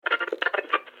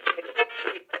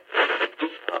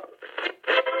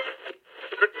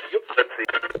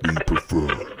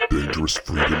glorious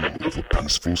freedom over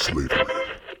peaceful slavery.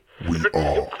 We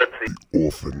are the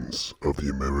orphans of the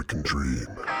American dream.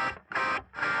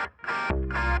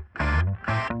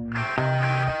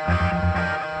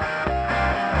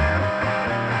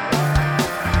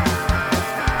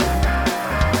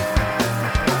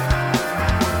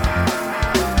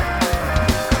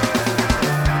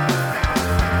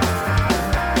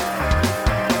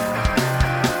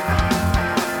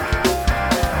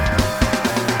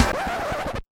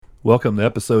 Welcome to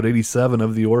episode 87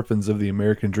 of the Orphans of the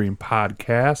American Dream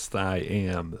podcast. I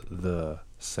am the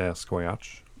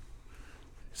Sasquatch.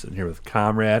 Sitting here with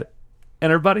Comrade,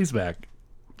 and our buddy's back.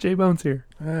 J-Bone's here.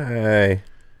 Hi.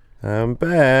 I'm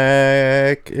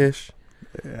back-ish.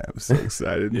 Yeah, I'm so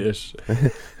excited. Ish.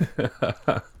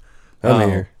 I'm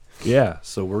here. Yeah,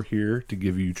 so we're here to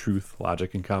give you truth,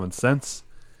 logic, and common sense.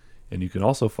 And you can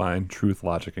also find truth,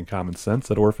 logic, and common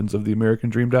sense at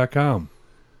orphansoftheamericandream.com.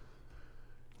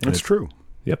 That's true.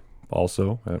 Yep.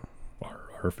 Also at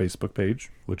our Facebook page,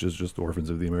 which is just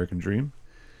Orphans of the American Dream.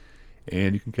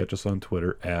 And you can catch us on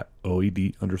Twitter at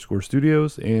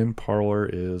OAD_studios, and Parler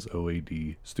is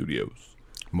OAD Studios.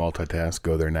 Multitask,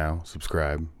 go there now,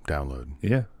 subscribe, download.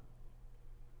 Yeah.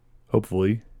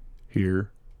 Hopefully,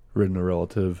 here, written a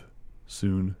relative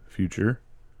soon future,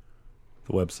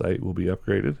 the website will be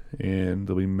upgraded, and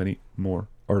there'll be many more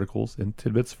articles and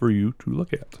tidbits for you to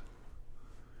look at.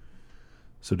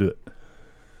 So do it.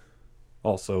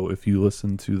 Also, if you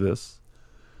listen to this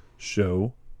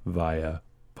show via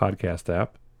podcast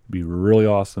app, it'd be really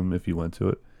awesome if you went to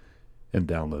it and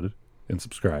downloaded and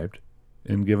subscribed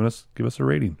and give us a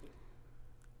rating.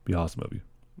 Be awesome of you.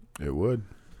 It would.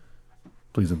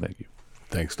 Please and thank you.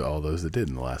 Thanks to all those that did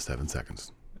in the last 7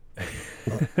 seconds.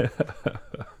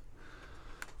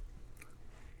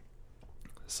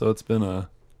 So it's been a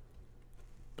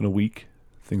week.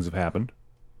 Things have happened.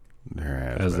 There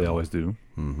has as been. they always do.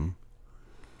 Mm-hmm.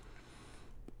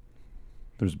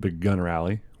 There's a big gun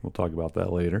rally. We'll talk about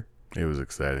that later. It was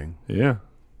exciting. Yeah.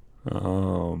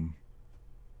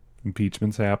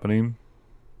 Impeachment's happening.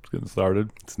 It's getting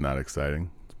started. It's not exciting.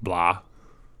 It's blah.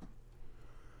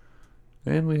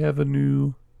 And we have a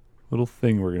new little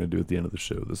thing we're going to do at the end of the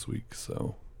show this week.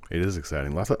 So It is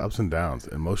exciting. Lots of ups and downs.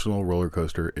 Emotional roller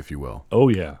coaster, if you will. oh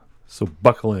yeah. So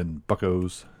buckle in,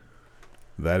 buckos.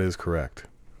 That is correct.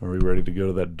 Are we ready to go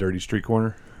to that dirty street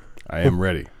corner? I am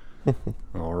ready.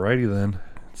 Alrighty then.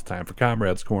 It's time for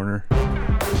Comrade's Corner.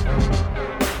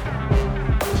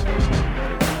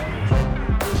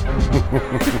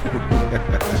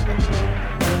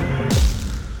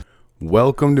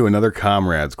 Welcome to another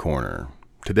Comrade's Corner.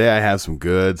 Today I have some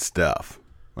good stuff.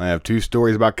 I have 2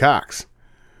 stories about cocks.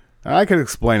 I could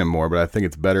explain it more, but I think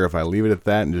it's better if I leave it at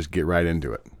that and just get right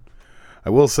into it. I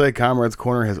will say Comrade's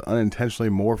Corner has unintentionally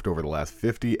morphed over the last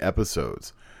 50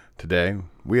 episodes. Today,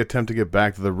 we attempt to get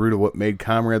back to the root of what made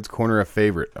Comrade's Corner a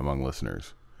favorite among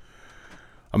listeners.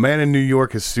 A man in New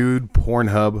York has sued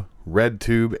Pornhub,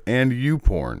 RedTube, and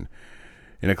YouPorn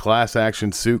in a class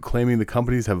action suit claiming the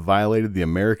companies have violated the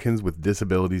Americans with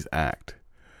Disabilities Act.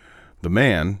 The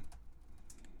man...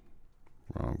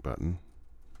 Wrong button.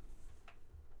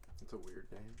 It's a weird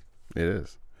name. It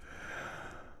is.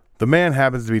 The man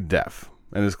happens to be deaf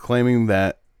and is claiming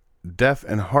that deaf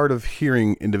and hard of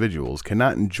hearing individuals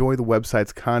cannot enjoy the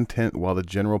website's content while the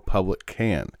general public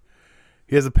can.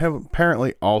 He has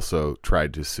apparently also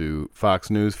tried to sue Fox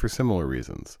News for similar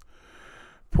reasons.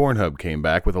 Pornhub came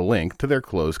back with a link to their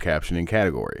closed captioning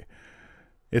category.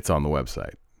 It's on the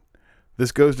website.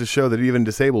 This goes to show that even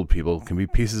disabled people can be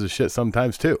pieces of shit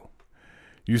sometimes too.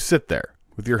 You sit there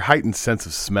with your heightened sense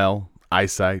of smell,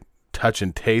 eyesight, touch,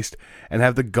 and taste, and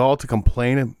have the gall to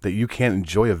complain that you can't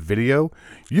enjoy a video.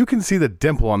 You can see the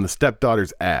dimple on the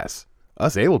stepdaughter's ass.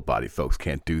 Us able-bodied folks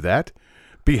can't do that.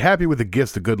 Be happy with the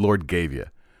gifts the good Lord gave you.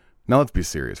 Now let's be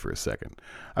serious for a second.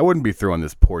 I wouldn't be throwing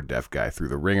this poor deaf guy through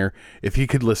the ringer if he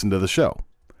could listen to the show.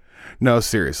 No,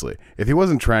 seriously, if he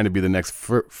wasn't trying to be the next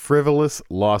frivolous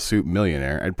lawsuit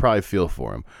millionaire, I'd probably feel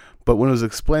for him. But when it was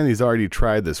explained he's already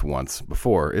tried this once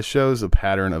before, it shows a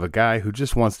pattern of a guy who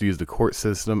just wants to use the court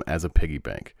system as a piggy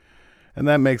bank. And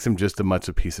that makes him just as much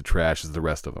a piece of trash as the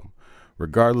rest of them.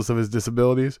 Regardless of his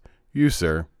disabilities, you,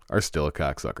 sir, are still a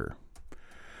cocksucker.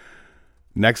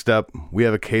 Next up, we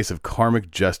have a case of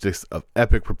karmic justice of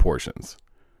epic proportions.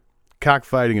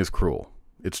 Cockfighting is cruel.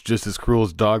 It's just as cruel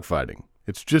as dogfighting.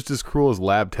 It's just as cruel as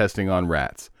lab testing on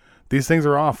rats. These things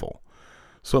are awful.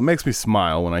 So it makes me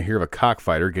smile when I hear of a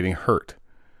cockfighter getting hurt.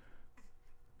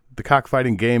 The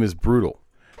cockfighting game is brutal.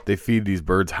 They feed these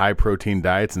birds high-protein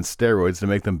diets and steroids to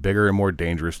make them bigger and more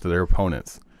dangerous to their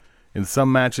opponents. In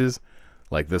some matches,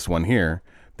 like this one here,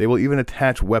 they will even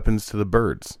attach weapons to the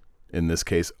birds. in this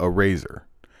case, a razor.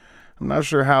 I'm not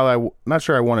sure I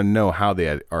want to know how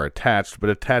they are attached, but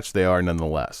attached they are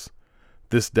nonetheless.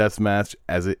 This death match,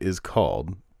 as it is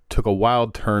called, took a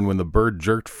wild turn when the bird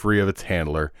jerked free of its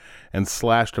handler and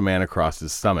slashed a man across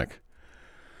his stomach.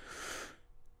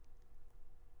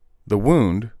 The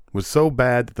wound was so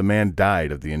bad that the man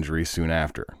died of the injury soon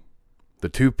after. The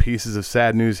two pieces of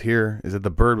sad news here is that the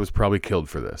bird was probably killed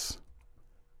for this.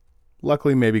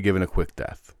 Luckily, maybe given a quick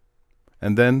death.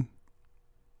 And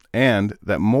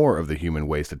that more of the human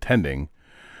waste attending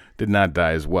did not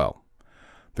die as well.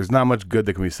 There's not much good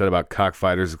that can be said about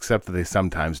cockfighters except that they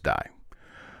sometimes die.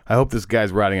 I hope this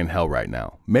guy's rotting in hell right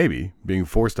now. Maybe being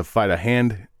forced to fight at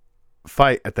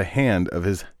the hand of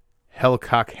his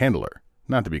hellcock handler,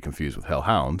 not to be confused with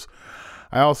hellhounds.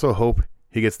 I also hope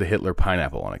he gets the Hitler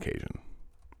pineapple on occasion.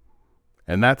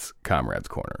 And that's Comrade's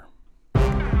Corner.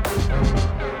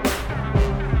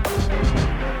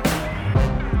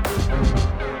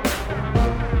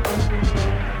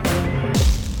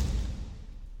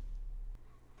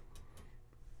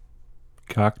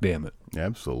 Cock damn it.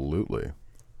 Absolutely.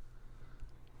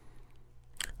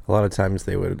 A lot of times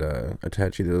they would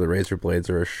attach either the razor blades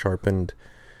or a sharpened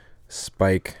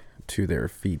spike to their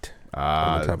feet.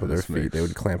 On the top of their feet. They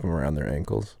would clamp them around their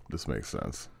ankles. This makes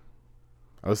sense.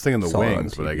 I was thinking the Saw it on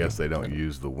wings, but I TV. guess they don't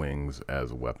use the wings as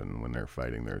a weapon when they're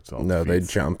fighting. It's all No, feet. they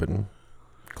jump and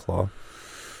claw.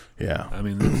 Yeah. I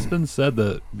mean, it's been said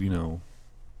that, the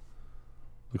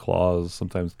claws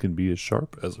sometimes can be as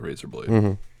sharp as a razor blade.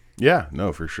 Mm-hmm. Yeah,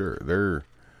 no, for sure.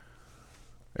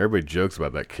 Everybody jokes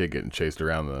about that kid getting chased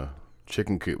around the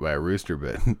chicken coop by a rooster,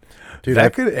 but Dude,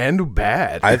 that could end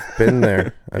bad. I've been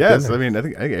there. Yes, I mean, I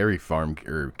think every farm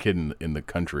or kid in the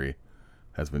country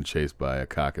has been chased by a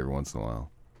cock every once in a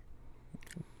while.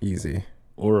 Easy.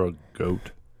 Or a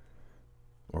goat.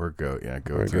 Or a goat. Yeah,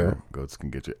 goats can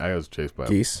get you. I was chased by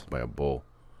Geese. by a bull.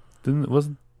 There's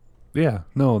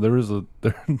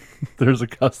a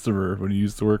customer when he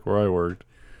used to work where I worked.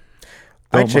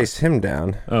 I chased him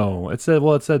down. Oh, it said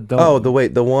don't. Oh, the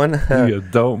one. Yeah,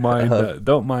 don't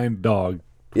mind dog.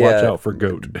 Watch out for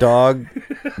goat. Dog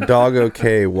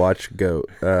okay, watch goat.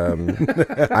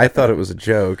 I thought it was a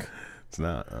joke. It's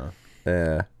not.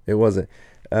 Yeah, it wasn't.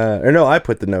 Or no, I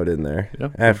put the note in there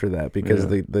after that because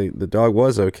the dog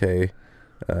was okay.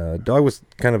 Dog was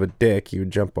kind of a dick. He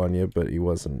would jump on you, but he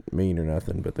wasn't mean or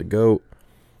nothing. But the goat,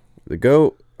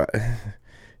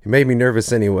 he made me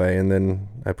nervous anyway. And then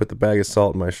I put the bag of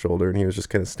salt on my shoulder, and he was just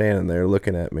kind of standing there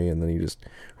looking at me. And then he just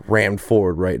rammed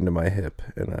forward right into my hip.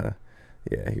 And I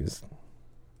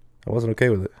wasn't okay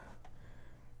with it.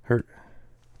 Hurt.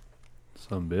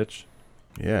 Some bitch.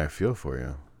 Yeah, I feel for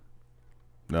you.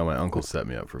 No, my uncle set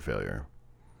me up for failure.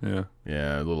 Yeah.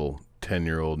 Yeah, little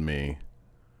 10-year-old me,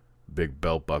 big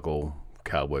belt buckle,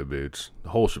 cowboy boots, the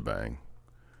whole shebang.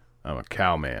 I'm a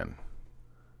cowman.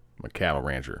 I'm a cattle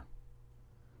rancher.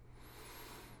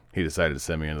 He decided to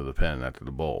send me into the pen after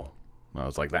the bull. I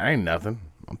was like, that ain't nothing.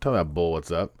 I'll tell that bull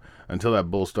what's up. Until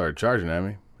that bull started charging at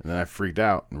me. And then I freaked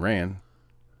out and ran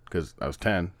because I was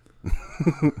 10.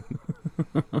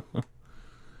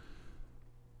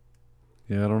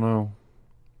 Yeah, I don't know.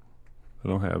 I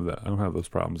don't have that. I don't have those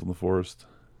problems in the forest.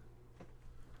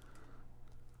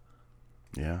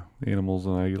 Yeah. Animals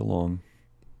and I get along.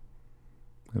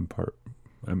 I'm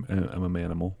a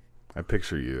manimal. I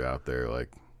picture you out there like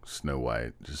Snow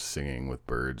White, just singing with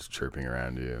birds chirping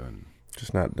around you, and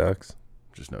Just not ducks.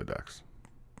 just no ducks.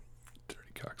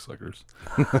 Dirty cocksuckers.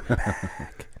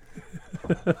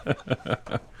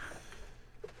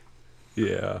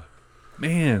 Yeah.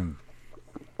 Man.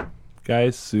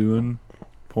 Guys suing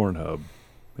Pornhub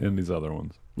and these other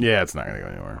ones. Yeah, it's not going to go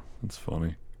anywhere. That's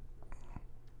funny.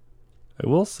 I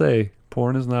will say,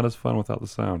 porn is not as fun without the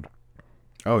sound.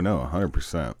 Oh, no,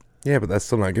 100%. Yeah, but that's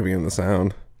still not giving him the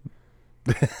sound.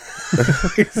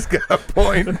 He's got a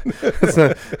point. That's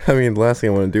not, I mean, the last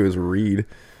thing I want to do is read.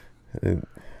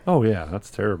 Oh, yeah, that's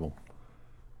terrible.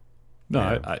 No,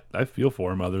 Yeah. I feel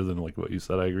for him other than like what you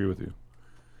said. I agree with you.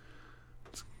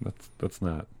 That's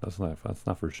not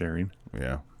for sharing.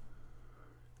 Yeah.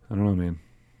 I don't know, man.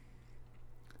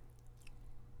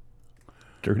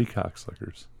 Dirty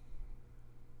cocksuckers.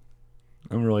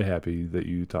 I'm really happy that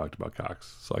you talked about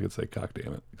cocks, so I could say cock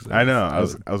damn it. I know. I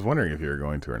was wondering if you were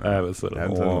going to or not. I haven't said it in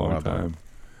Hadn't a said it in a long while, though. time.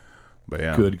 But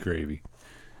yeah. Good gravy.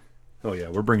 Oh yeah,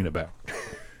 we're bringing it back.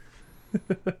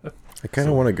 I kind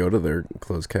of want to go to their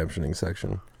closed captioning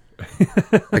section.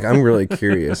 Like, I'm really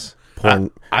curious.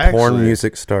 Porn actually-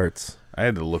 music starts. I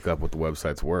had to look up what the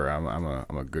websites were. I'm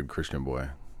a good Christian boy.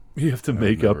 You have to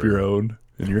make up your own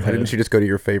in your Why head. didn't you just go to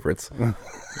your favorites?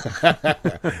 Yeah,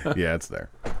 it's there.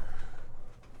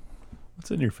 What's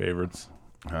in your favorites?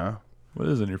 Huh? What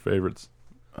is in your favorites?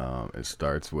 It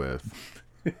starts with...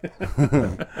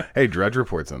 Hey, Drudge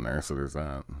Report's in there, so there's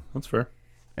that. That's fair.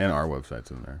 And our website's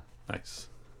in there. Nice.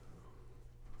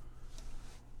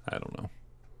 I don't know.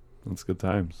 That's good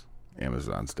times.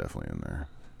 Amazon's definitely in there.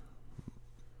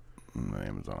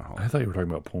 Amazon Home. I thought you were talking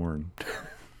about porn.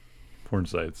 Porn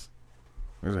sites.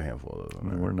 There's a handful of those in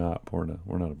there. We're not porno.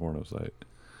 We're not a porno site.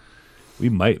 We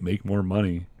might make more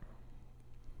money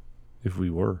if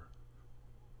we were.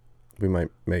 We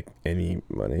might make any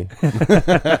money.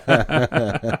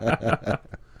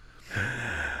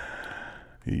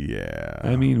 Yeah.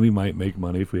 I mean, we might make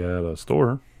money if we had a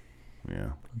store.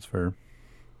 Yeah. That's fair.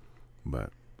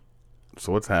 But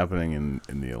so what's happening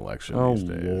in the election these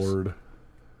days?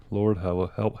 Lord,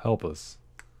 help us.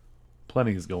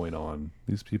 Plenty is going on.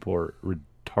 These people are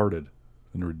retarded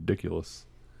and ridiculous.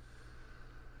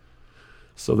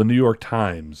 So the New York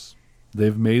Times,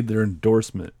 they've made their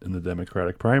endorsement in the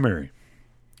Democratic primary.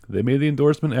 They made the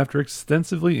endorsement after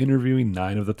extensively interviewing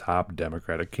 9 of the top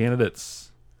Democratic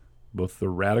candidates. Both the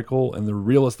radical and the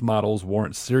realist models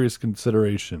warrant serious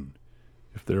consideration.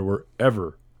 If there were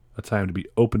ever a time to be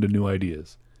open to new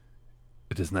ideas,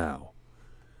 it is now.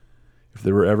 If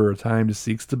there were ever a time to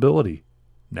seek stability,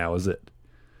 now is it.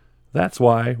 That's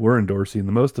why we're endorsing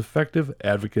the most effective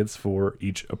advocates for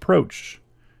each approach.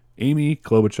 Amy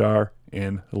Klobuchar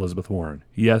and Elizabeth Warren.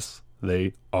 Yes,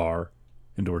 they are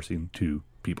endorsing 2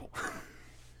 people.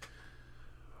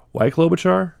 Why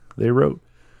Klobuchar? They wrote,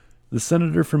 the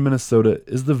senator from Minnesota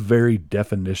is the very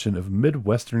definition of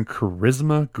Midwestern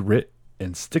charisma, grit,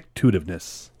 and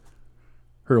stick-to-itiveness.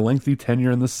 Her lengthy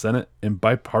tenure in the Senate and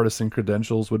bipartisan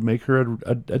credentials would make her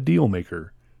a deal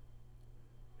maker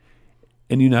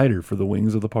and uniter for the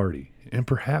wings of the party, and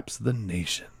perhaps the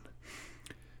nation.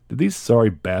 Did these sorry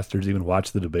bastards even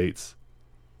watch the debates?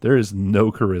 There is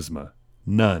no charisma.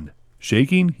 None.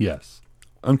 Shaking? Yes.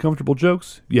 Uncomfortable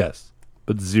jokes? Yes.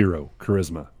 But zero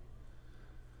charisma.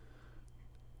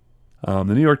 The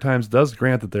New York Times does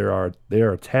grant that they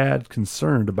are a tad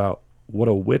concerned about what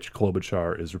a witch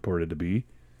Klobuchar is reported to be.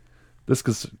 This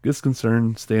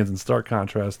concern stands in stark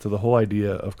contrast to the whole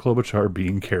idea of Klobuchar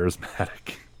being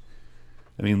charismatic.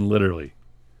 I mean, literally,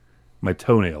 my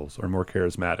toenails are more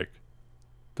charismatic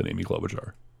than Amy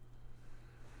Klobuchar.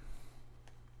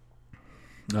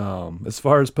 As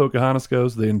far as Pocahontas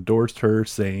goes, they endorsed her,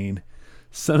 saying,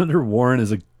 Senator Warren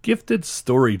is a gifted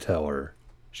storyteller.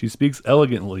 She speaks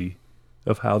elegantly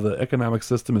of how the economic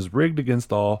system is rigged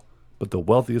against all but the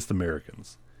wealthiest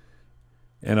Americans,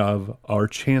 and of our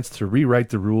chance to rewrite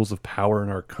the rules of power in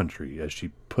our country, as she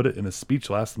put it in a speech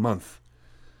last month.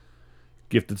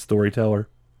 Gifted storyteller.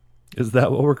 Is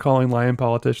that what we're calling lying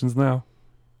politicians now?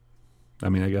 I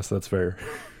mean, I guess that's fair.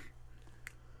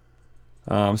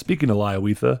 Speaking of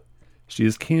Liawitha, she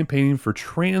is campaigning for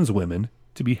trans women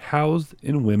to be housed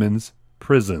in women's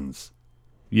prisons.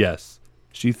 Yes,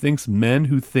 she thinks men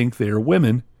who think they are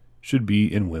women should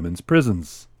be in women's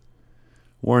prisons.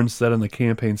 Warren said in the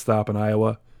campaign stop in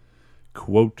Iowa,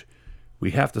 quote,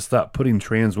 we have to stop putting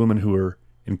trans women who are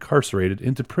incarcerated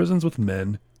into prisons with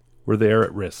men where they are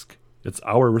at risk. It's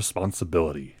our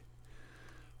responsibility.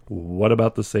 What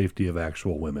about the safety of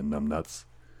actual women, numbnuts?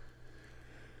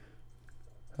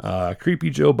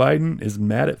 Creepy Joe Biden is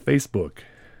mad at Facebook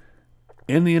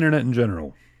and the internet in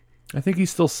general. I think he's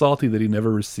still salty that he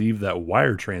never received that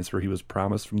wire transfer he was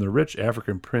promised from the rich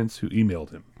African prince who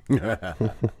emailed him.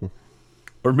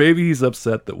 Or maybe he's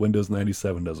upset that Windows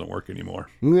 97 doesn't work anymore.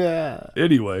 Yeah.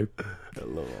 Anyway, I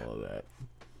love all of that.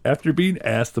 After being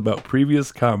asked about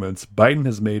previous comments Biden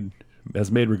has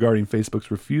made regarding Facebook's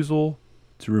refusal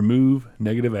to remove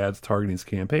negative ads targeting his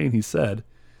campaign, he said,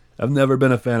 I've never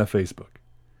been a fan of Facebook.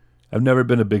 I've never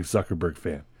been a big Zuckerberg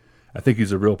fan. I think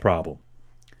he's a real problem.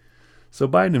 So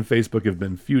Biden and Facebook have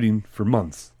been feuding for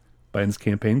months. Biden's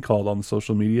campaign called on the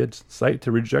social media site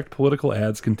to reject political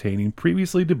ads containing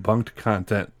previously debunked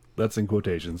content. That's in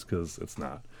quotations because it's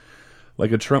not.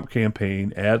 Like a Trump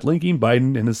campaign ad linking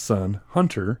Biden and his son,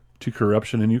 Hunter, to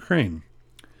corruption in Ukraine.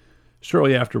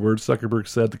 Shortly afterwards, Zuckerberg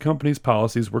said the company's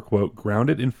policies were, quote,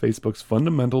 grounded in Facebook's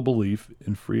fundamental belief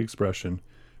in free expression,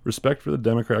 respect for the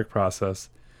democratic process,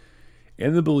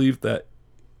 and the belief that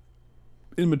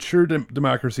in mature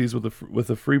democracies with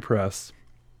a free press,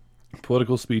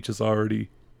 political speech is already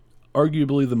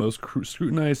arguably the most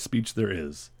scrutinized speech there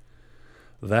is.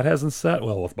 That hasn't sat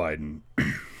well with Biden.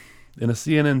 In a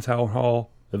CNN town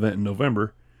hall event in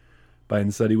November,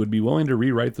 Biden said he would be willing to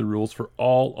rewrite the rules for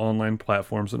all online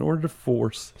platforms in order to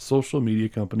force social media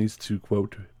companies to,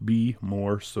 quote, be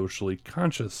more socially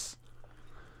conscious.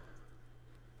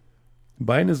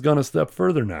 Biden has gone a step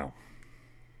further now.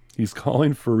 He's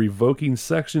calling for revoking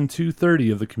Section 230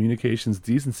 of the Communications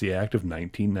Decency Act of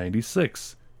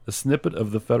 1996, a snippet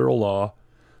of the federal law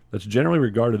that's generally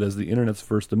regarded as the Internet's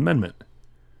First Amendment,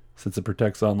 since it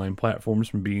protects online platforms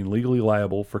from being legally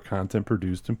liable for content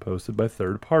produced and posted by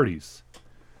third parties.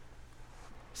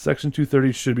 Section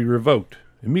 230 should be revoked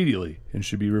immediately and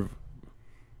should be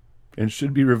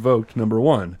revoked, number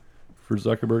one, for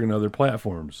Zuckerberg and other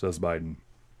platforms, says Biden.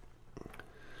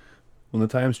 When the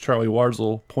Times' Charlie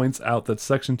Warzel points out that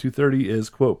Section 230 is,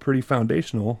 quote, pretty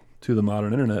foundational to the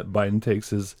modern internet, Biden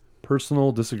takes his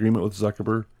personal disagreement with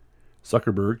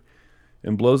Zuckerberg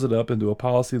and blows it up into a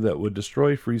policy that would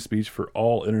destroy free speech for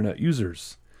all internet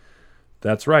users.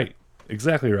 That's right.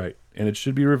 Exactly right. And it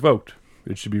should be revoked.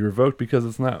 It should be revoked because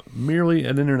it's not merely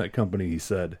an internet company, he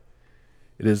said.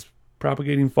 It is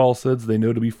propagating falsehoods they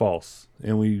know to be false,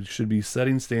 and we should be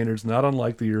setting standards not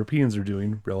unlike the Europeans are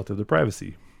doing relative to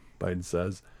privacy, Biden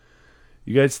says.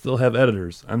 You guys still have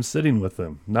editors. I'm sitting with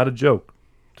them. Not a joke.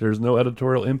 There's no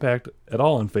editorial impact at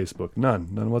all on Facebook.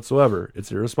 None whatsoever.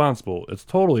 It's irresponsible. It's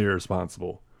totally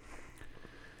irresponsible.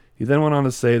 He then went on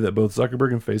to say that both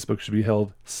Zuckerberg and Facebook should be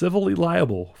held civilly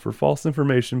liable for false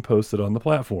information posted on the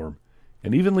platform,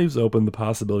 and even leaves open the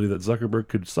possibility that Zuckerberg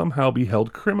could somehow be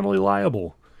held criminally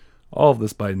liable. All of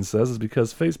this, Biden says, is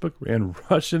because Facebook ran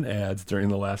Russian ads during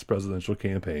the last presidential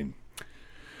campaign.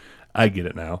 I get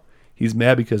it now. He's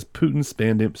mad because Putin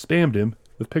spammed him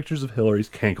with pictures of Hillary's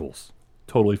cankles.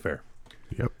 Totally fair.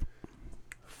 Yep.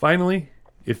 Finally,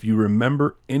 if you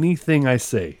remember anything I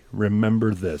say,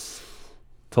 remember this.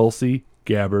 Tulsi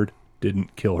Gabbard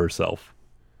didn't kill herself.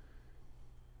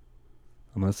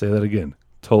 I'm going to say that again.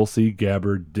 Tulsi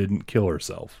Gabbard didn't kill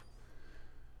herself.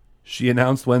 She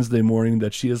announced Wednesday morning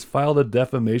that she has filed a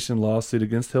defamation lawsuit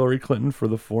against Hillary Clinton for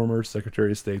the former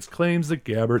Secretary of State's claims that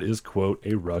Gabbard is, quote,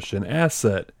 a Russian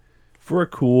asset for a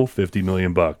cool $50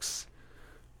 million.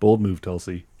 Bold move,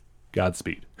 Tulsi.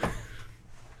 Godspeed.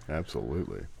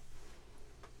 Absolutely.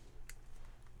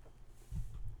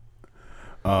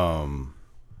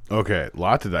 Okay, a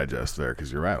lot to digest there,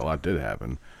 because you're right, a lot did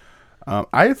happen.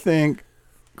 I think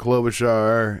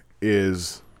Klobuchar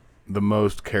is the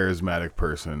most charismatic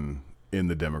person in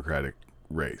the Democratic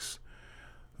race.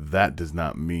 That does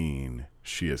not mean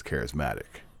she is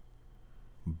charismatic.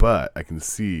 But I can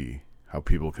see how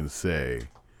people can say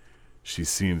she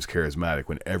seems charismatic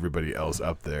when everybody else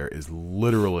up there is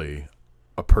literally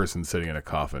a person sitting in a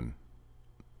coffin.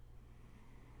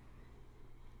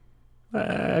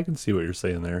 I can see what you're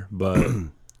saying there, but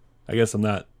I guess I'm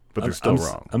not. But they're still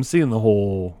wrong. I'm seeing the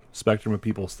whole spectrum of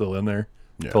people still in there.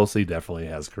 Yeah. Tulsi definitely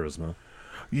has charisma.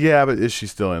 Yeah, but is she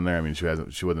still in there? I mean, she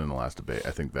wasn't in the last debate.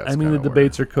 I think that's. I mean, the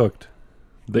debates are cooked.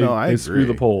 They agree. Screw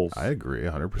the polls. I agree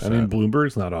 100%. I mean,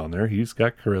 Bloomberg's not on there. He's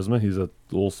got charisma. He's a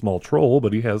little small troll,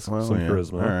 but he has some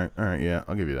charisma. All right, yeah,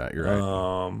 I'll give you that. You're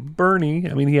right. Bernie,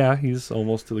 I mean, yeah, he's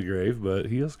almost to the grave, but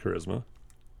he has charisma.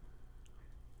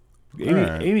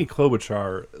 Amy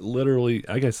Klobuchar, literally,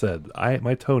 like I said,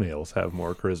 my toenails have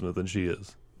more charisma than she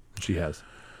is. She has.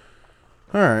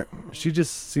 All right. She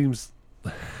just seems.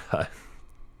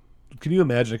 Can you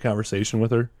imagine a conversation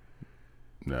with her?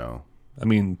 No. I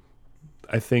mean,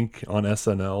 I think on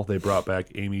SNL they brought back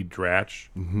Amy Dratch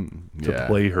to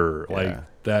play her. Yeah.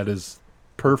 Like, that is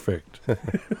perfect.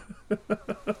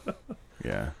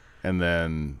 Yeah. And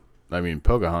then, I mean,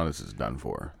 Pocahontas is done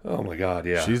for. Oh my God,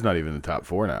 yeah. She's not even in the top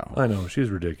 4 now. I know, she's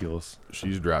ridiculous.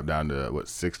 She's dropped down to,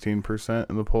 16%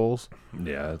 in the polls?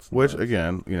 Yeah. Which,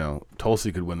 again,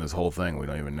 Tulsi could win this whole thing. We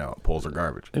don't even know. Polls are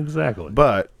garbage. Exactly.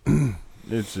 But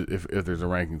it's if there's a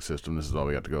ranking system, this is all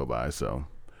we have to go by, so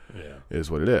yeah, it is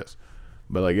what it is.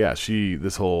 But, like, yeah,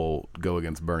 this whole go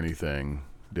against Bernie thing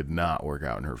did not work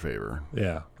out in her favor.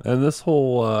 Yeah. And this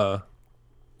whole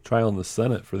trial in the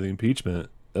Senate for the impeachment,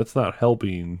 that's not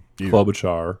helping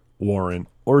Klobuchar, Warren,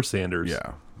 or Sanders.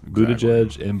 Yeah. Exactly.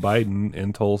 Buttigieg and Biden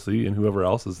and Tulsi and whoever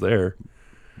else is there.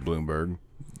 Bloomberg.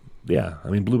 Yeah. I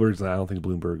mean, I don't think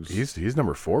Bloomberg's. He's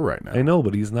number 4 right now. I know,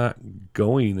 but he's not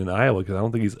going in Iowa because I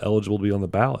don't think he's eligible to be on the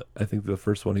ballot. I think the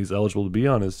first one he's eligible to be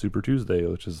on is Super Tuesday,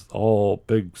 which is all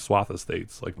big swath of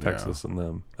states like Texas and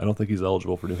them. I don't think he's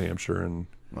eligible for New Hampshire and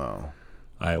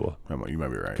Iowa. You might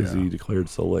be right. Because he declared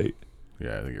so late.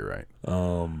 Yeah, I think you're right.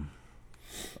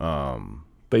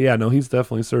 But yeah, no, he's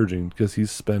definitely surging because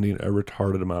he's spending a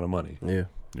retarded amount of money. Yeah.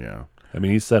 Yeah. I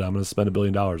mean, he said, I'm going to spend $1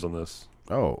 billion on this.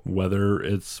 Oh. Whether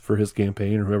it's for his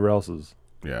campaign or whoever else's.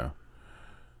 Yeah.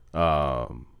 That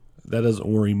doesn't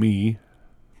worry me.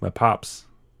 My pops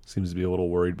seems to be a little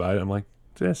worried by it. I'm like,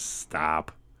 just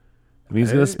stop. I mean,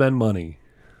 he's going to spend money.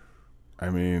 I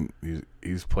mean,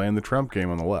 he's playing the Trump game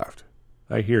on the left.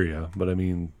 I hear you, but I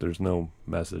mean, there's no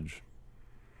message.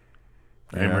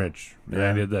 I'm rich, and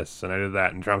I did this, and I did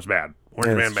that, and Trump's bad. Orange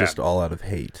and man it's bad. just all out of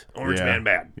hate. Orange man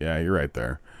bad. Yeah, you're right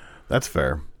there. That's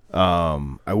fair.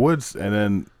 I would, and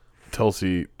then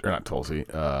not Tulsi,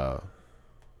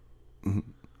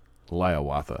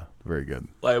 Liawatha, very good.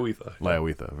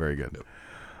 Liawatha, very good.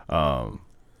 Yep.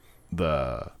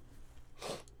 The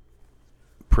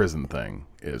prison thing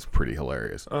is pretty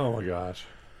hilarious. Oh my gosh.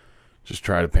 Just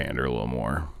try to pander a little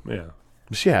more. Yeah.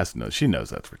 She has to know. She knows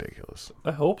that's ridiculous.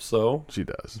 I hope so. She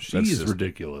does. She's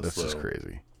ridiculous. That's just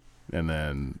crazy. And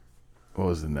then, what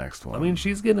was the next one? I mean,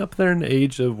 she's getting up there in the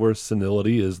age of where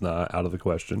senility is not out of the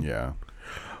question. Yeah.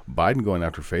 Biden going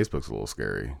after Facebook's a little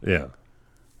scary. Yeah.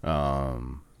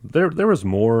 There was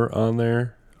more on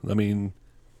there. I mean,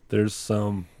 there's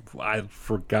some,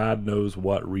 for God knows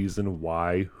what reason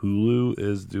why Hulu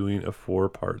is doing a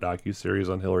 4-part docuseries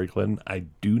on Hillary Clinton. I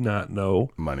do not know.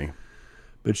 Money.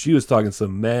 But she was talking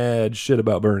some mad shit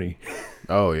about Bernie.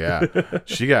 Oh, yeah.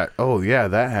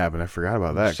 That happened. I forgot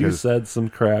about that. She said some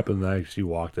crap and she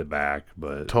walked it back.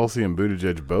 But Tulsi and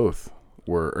Buttigieg both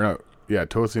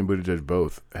Tulsi and Buttigieg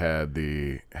both had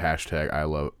the hashtag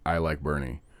I like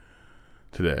Bernie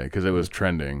today because it was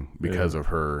trending because of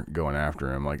her going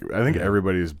after him. Like, I think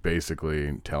everybody's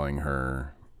basically telling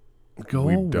her, go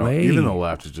away. Even the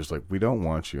left is just like, we don't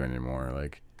want you anymore.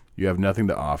 Like, you have nothing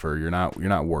to offer. You're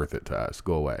not worth it to us.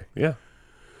 Go away. Yeah.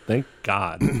 Thank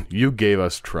God. You gave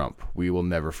us Trump. We will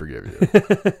never forgive you.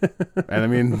 And I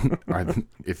mean,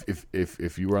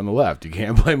 if you were on the left, you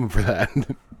can't blame him for that.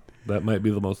 That might be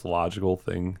the most logical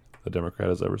thing a Democrat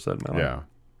has ever said in my life. Yeah.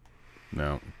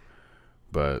 No.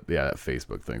 But yeah, that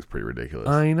Facebook thing's pretty ridiculous.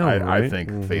 I know. I think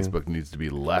Facebook needs to be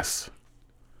less.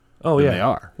 Oh, than yeah. they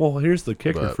are. Well, here's the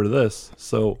kicker for this.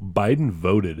 So Biden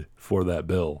voted for that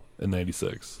bill in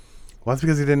 '96. Well, that's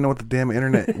because he didn't know what the damn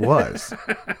internet was.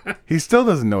 He still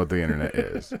doesn't know what the internet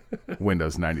is.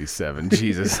 Windows 97.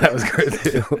 Jesus, that was great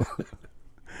too.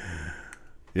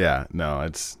 Yeah, no,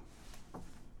 it's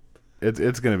going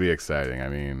to be exciting. I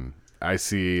mean, I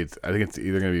think it's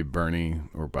either going to be Bernie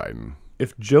or Biden.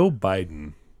 If Joe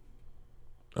Biden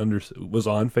was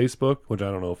on Facebook, which I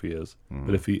don't know if he is,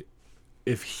 but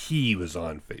if he was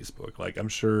on Facebook, like I'm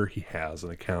sure he has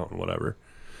an account and whatever,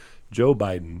 Joe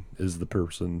Biden is the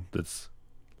person that's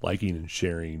liking and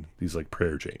sharing these like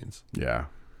prayer chains. Yeah,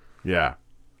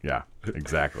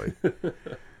 exactly.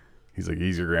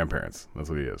 He's your grandparents. That's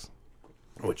what he is.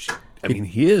 Which I mean,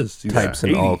 he is. He's Types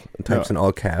in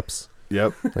all caps.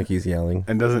 Yep. Like he's yelling.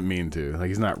 And doesn't mean to. Like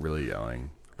he's not really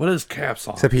yelling. What is caps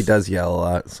off? Except he does yell a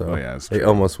lot, so it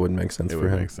almost would make sense for him. It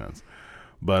would make sense.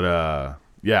 But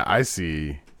yeah, I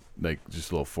see like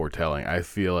just a little foretelling. I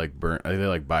feel like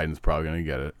Biden's probably going to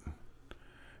get it,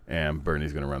 and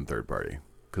Bernie's going to run third party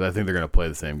because I think they're going to play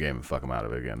the same game and fuck him out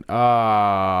of it again.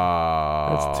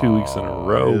 That's 2 weeks in a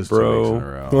row, bro. 2 weeks in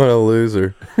a row. What a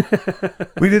loser!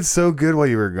 We did so good while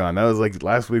you were gone. That was like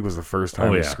last week was the first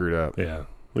time we screwed up. Yeah,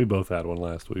 we both had one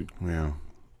last week. Yeah,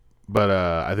 but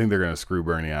I think they're going to screw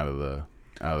Bernie out of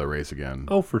the race again.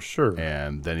 Oh, for sure.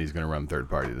 And then he's going to run third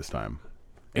party this time.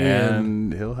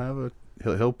 And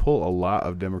he'll pull a lot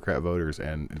of Democrat voters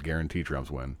and guarantee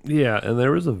Trump's win. Yeah, and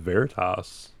there was a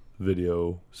Veritas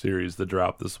video series that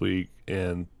dropped this week,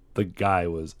 and the guy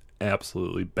was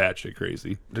absolutely batshit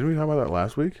crazy. Didn't we talk about that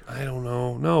last week? I don't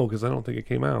know. No, because I don't think it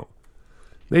came out.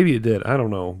 Maybe it did. I don't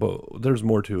know, but there's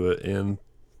more to it. And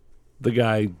the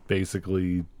guy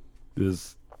basically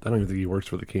is... I don't even think he works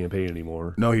for the campaign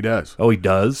anymore. No, he does. Oh, he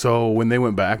does? So when they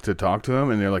went back to talk to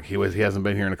him, and they're like, he hasn't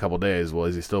been here in a couple days. Well,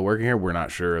 is he still working here? We're not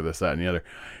sure. This, that, and the other.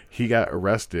 He got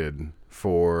arrested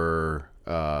for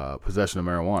possession of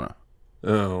marijuana.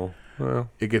 Oh,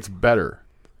 well. It gets better.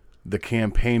 The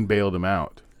campaign bailed him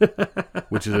out,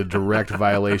 which is a direct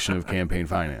violation of campaign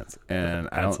finance. And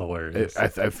That's hilarious.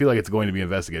 I feel like it's going to be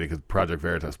investigated because Project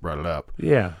Veritas brought it up.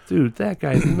 Yeah, dude, that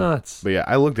guy's nuts. But yeah,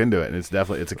 I looked into it, and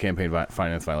it's a campaign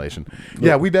finance violation.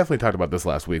 Yeah, we definitely talked about this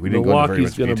last week. We didn't go into very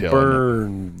much detail. Milwaukee's gonna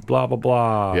burn, blah blah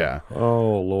blah. Yeah.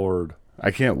 Oh Lord.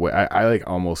 I can't wait. I like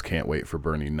almost can't wait for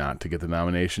Bernie not to get the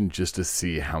nomination just to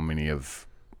see how many of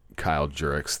Kyle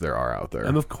Jurichs there are out there.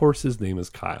 And of course, his name is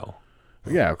Kyle.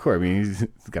 Yeah, of course. I mean, he's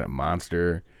got a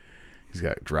monster. He's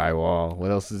got drywall.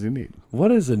 What else does he need?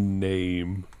 What is a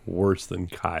name worse than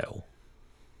Kyle?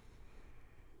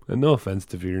 And no offense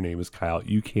if your name is Kyle,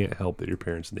 you can't help that your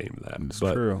parents named that. It's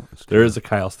but true. There is a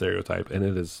Kyle stereotype, and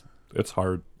it's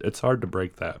hard to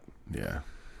break that. Yeah,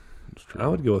 it's true. I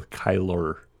would go with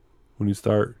Kyler when you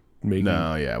start making.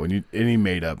 No, yeah, any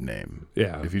made up name.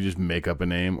 Yeah, if you just make up a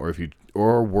name,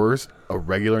 or worse, a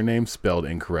regular name spelled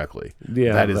incorrectly.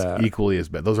 Yeah, that is equally as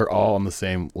bad. Those are all on the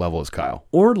same level as Kyle.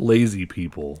 Or lazy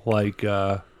people like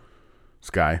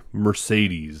Sky.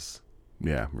 Mercedes.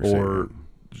 Yeah, Mercedes. Or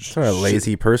She's not a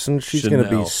lazy person. She's going to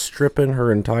be stripping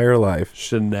her entire life.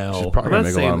 Chanel. She's probably going to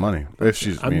make a lot of money. If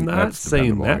she's, I'm not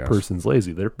saying that person's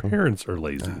lazy. Their parents are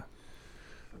lazy.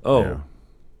 Oh. Yeah.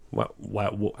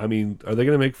 Wow. I mean, are they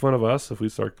going to make fun of us if we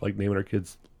start like naming our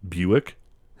kids Buick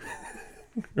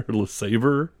or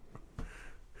LeSabre?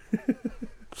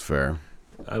 It's fair.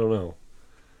 I don't know.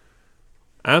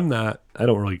 I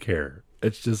don't really care.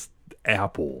 It's just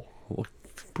Apple.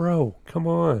 Bro, come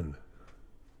on.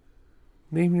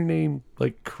 Name your name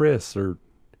like Chris or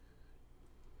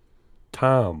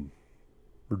Tom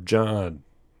or John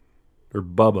or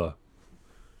Bubba.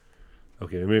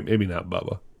 Okay, maybe not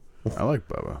Bubba. I like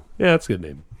Bubba. Yeah, that's a good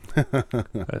name.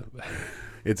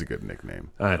 It's a good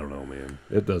nickname. I don't know, man.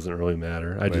 It doesn't really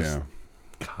matter.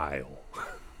 Kyle.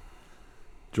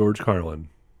 George Carlin,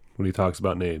 when he talks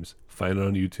about names, find it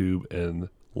on YouTube and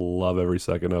love every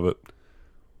second of it.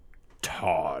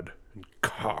 Todd and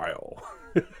Kyle.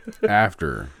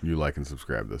 After you like and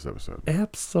subscribe to this episode.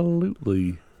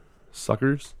 Absolutely.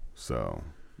 Suckers. So,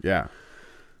 yeah.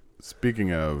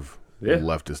 Speaking of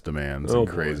leftist demands and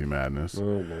crazy madness. Oh,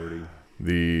 Lordy.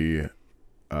 The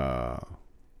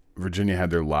Virginia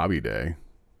had their lobby day.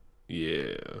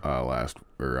 Yeah.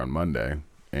 On Monday.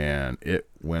 And it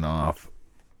went off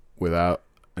without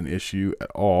an issue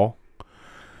at all.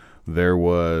 There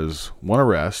was one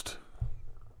arrest,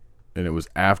 and it was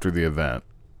after the event.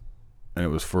 And it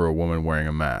was for a woman wearing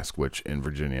a mask, which in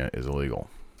Virginia is illegal.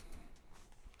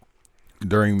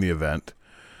 During the event,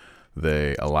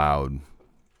 they allowed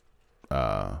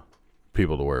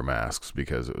people to wear masks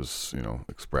because it was,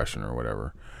 expression or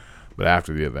whatever. But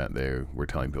after the event, they were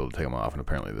telling people to take them off, and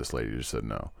apparently this lady just said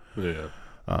no. Yeah.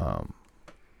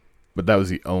 But that was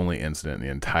the only incident in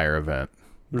the entire event.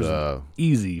 There's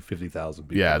easy 50,000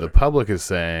 people. Yeah, there. the public is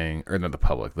saying, or not the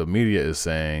public, the media is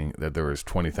saying that there was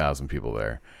 20,000 people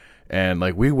there. And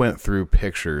we went through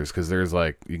pictures because there's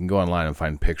you can go online and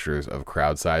find pictures of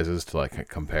crowd sizes to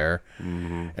compare.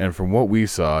 Mm-hmm. And from what we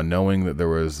saw, knowing that there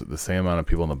was the same amount of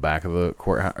people in the back of the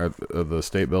courthouse or of the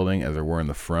state building as there were in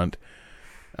the front,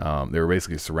 they were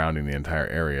basically surrounding the entire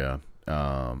area.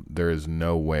 There is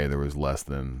no way there was less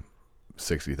than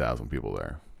 60,000 people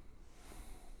there.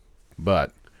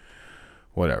 But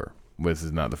whatever. This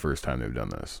is not the first time they've done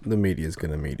this. The media's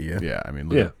going to media. Yeah, I mean,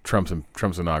 look at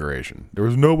Trump's inauguration. There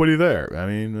was nobody there. I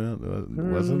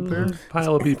mean, wasn't there?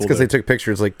 Pile of people. It's because they took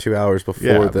pictures 2 hours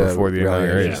before the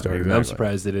inauguration started. Exactly. I'm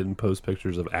surprised they didn't post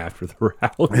pictures of after the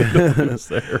rally. There.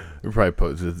 They probably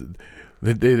posted.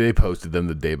 They posted them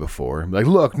the day before.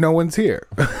 Look, no one's here.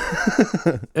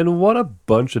 And what a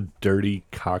bunch of dirty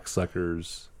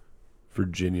cocksuckers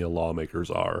Virginia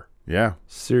lawmakers are. Yeah.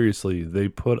 Seriously, they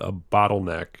put a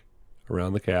bottleneck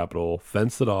around the Capitol,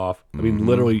 fenced it off. I mean,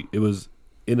 literally, it was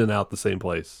in and out the same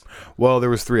place. Well, there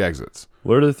was 3 exits.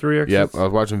 What are the 3 exits? Yep, I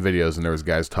was watching videos, and there was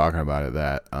guys talking about it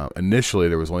that initially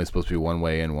there was only supposed to be one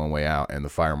way in, one way out, and the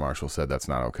fire marshal said that's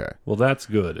not okay. Well, that's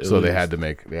good. So they had to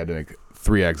make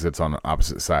 3 exits on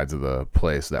opposite sides of the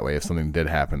place. That way, if something did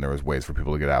happen, there was ways for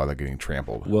people to get out without getting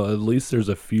trampled. Well, at least there's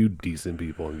a few decent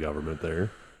people in government there.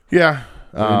 Yeah.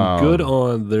 And good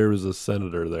on, there was a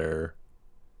senator there.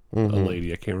 A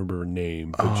lady, I can't remember her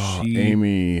name, but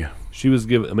Amy. She was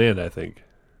given Amanda, I think.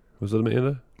 Was it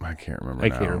Amanda? I can't remember. I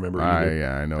can't remember either.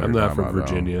 Yeah, I know. I'm not from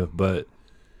Virginia, but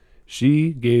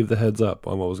she gave the heads up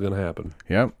on what was going to happen.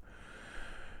 Yep.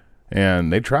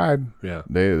 And they tried. Yeah.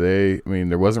 I mean,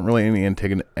 there wasn't really any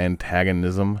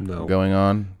antagonism going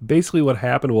on. Basically, what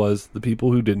happened was the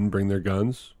people who didn't bring their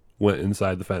guns went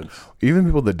inside the fence. Even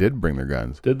people that did bring their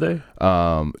guns. Did they?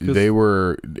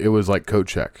 It was like coat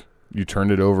check. You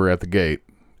turned it over at the gate,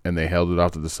 and they held it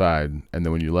off to the side, and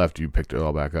then when you left, you picked it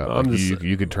all back up.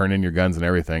 You could turn in your guns and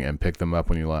everything and pick them up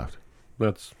when you left.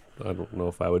 I don't know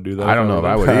if I would do that. I don't know if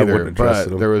I would either,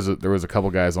 but there was a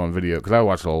couple guys on video, because I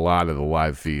watched a lot of the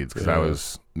live feeds because I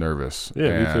was nervous.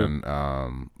 Yeah, and, me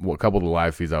too. A couple of the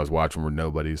live feeds I was watching were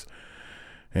nobodies,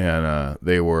 and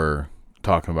they were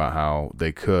talking about how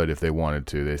they could if they wanted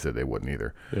to. They said they wouldn't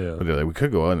either. Yeah. But they're like, we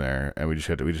could go in there and we just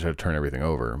had to turn everything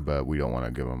over, but we don't want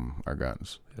to give them our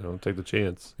guns. Take the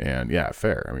chance. And yeah,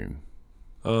 fair. I mean,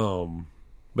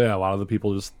 but yeah, a lot of the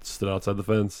people just stood outside the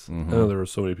fence. Mm-hmm. There were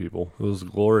so many people. It was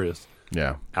glorious.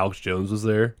 Yeah. Alex Jones was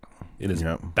there in his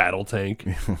battle tank.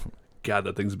 God,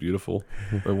 that thing's beautiful.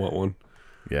 I want one.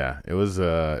 Yeah, it was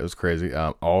crazy.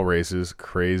 All races,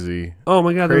 crazy. Oh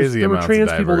my God, there were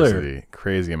trans people there.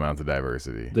 Crazy amounts of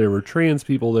diversity. There were trans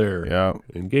people there. Yeah,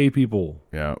 and gay people.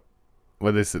 Yeah.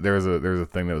 Well, they said there was a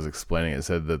thing that was explaining. It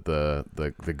said that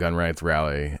the gun rights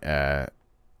rally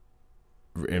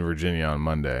in Virginia on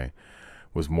Monday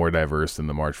was more diverse than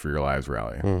the March for Your Lives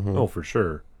rally. Mm-hmm. Oh, for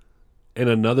sure. And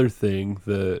another thing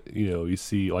that you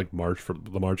see like March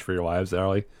for Your Lives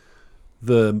rally,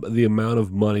 the amount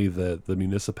of money that the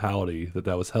municipality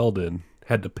that was held in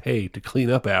had to pay to clean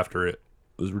up after it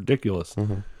was ridiculous.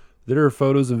 Mm-hmm. There are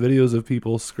photos and videos of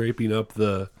people scraping up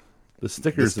the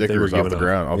stickers that they were giving off the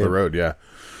ground, off the road. Yeah,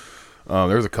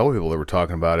 there was a couple people that were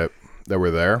talking about it that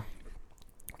were there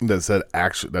that said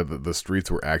actually that the streets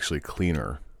were actually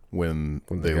cleaner when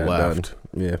they left.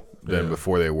 Done. Yeah. Than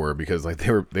before they were, because like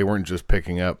they weren't just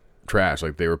picking up trash,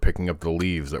 like they were picking up the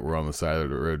leaves that were on the side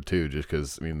of the road too, just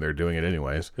because they're doing it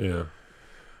anyways. Yeah,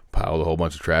 piled a whole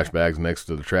bunch of trash bags next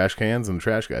to the trash cans, and the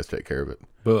trash guys take care of it.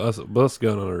 But us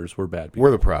gun owners, we're bad people. We're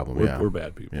the problem. We're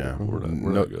bad people. Yeah, we're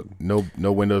not good.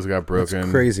 No windows got broken. It's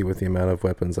crazy with the amount of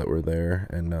weapons that were there,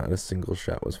 and not a single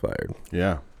shot was fired.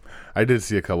 Yeah, I did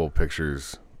see a couple of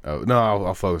pictures.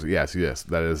 I'll focus. Yes,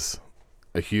 that is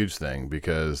a huge thing,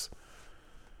 because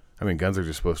guns are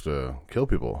just supposed to kill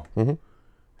people.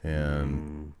 Mm-hmm.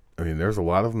 And there's a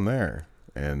lot of them there,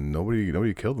 and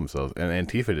nobody killed themselves. And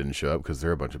Antifa didn't show up because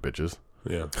they're a bunch of bitches.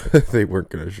 Yeah, they weren't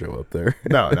going to show up there.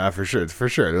 No, not for sure. It's for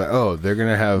sure. They're like, they're going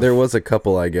to have. There was a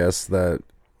couple, I guess, a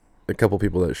couple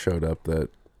people that showed up that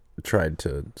tried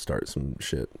to start some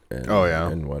shit. And,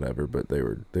 and whatever, but they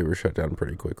were shut down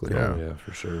pretty quickly. Yeah,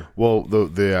 for sure. Well,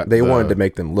 they wanted to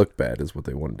make them look bad, is what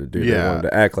they wanted to do. Yeah, they wanted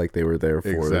to act like they were there for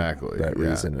exactly that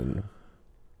reason.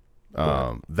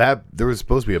 And that there was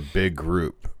supposed to be a big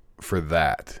group for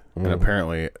that, and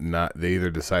apparently not. They either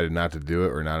decided not to do it,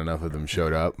 or not enough of them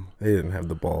showed up. They didn't have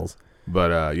the balls.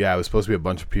 But it was supposed to be a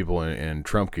bunch of people in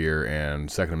Trump gear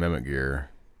and Second Amendment gear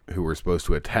who were supposed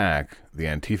to attack the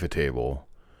Antifa table.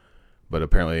 But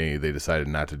apparently they decided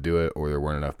not to do it, or there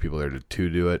weren't enough people there to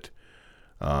do it.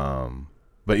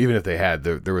 But even if they had,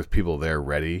 there was people there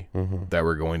ready that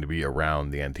were going to be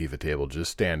around the Antifa table,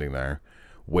 just standing there,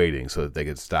 waiting so that they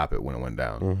could stop it when it went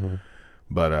down.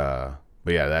 But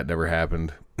yeah, that never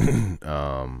happened.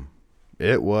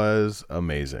 It was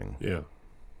amazing. Yeah.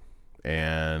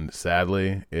 And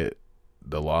sadly,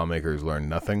 the lawmakers learned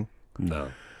nothing.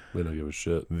 No, they don't give a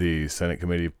shit. The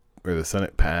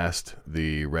Senate passed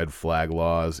the red flag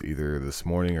laws either this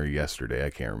morning or yesterday. I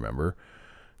can't remember.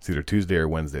 It's either Tuesday or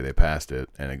Wednesday they passed it,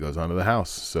 and it goes on to the House.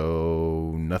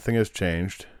 So nothing has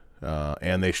changed.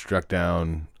 And they struck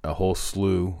down a whole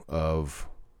slew of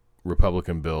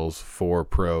Republican bills for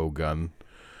pro-gun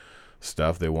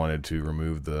stuff. They wanted to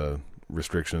remove the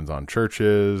restrictions on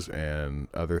churches and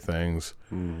other things.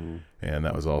 And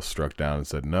that was all struck down and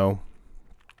said no.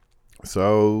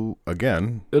 So,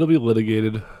 again, it'll be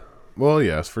litigated. Well,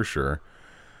 yes, for sure.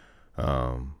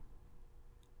 But,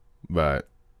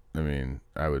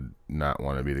 I would not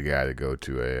want to be the guy to go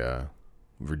to a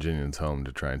Virginian's home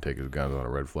to try and take his guns on a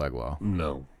red flag law.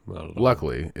 No, not at all.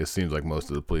 Luckily, it seems like most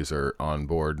of the police are on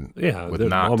board. Yeah, with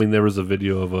not. There was a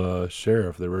video of a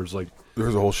sheriff. There was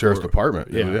a whole sheriff's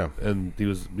department. Yeah, and he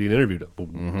was being interviewed.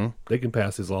 They can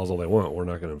pass these laws all they want. We're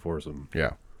not going to enforce them.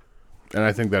 Yeah. And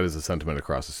I think that is a sentiment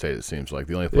across the state. It seems like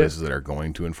the only places that are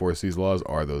going to enforce these laws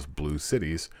are those blue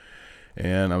cities.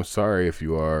 And I'm sorry if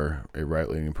you are a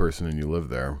right-leaning person and you live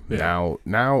there. Yeah.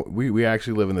 Now we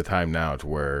actually live in the time now to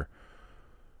where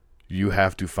you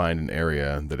have to find an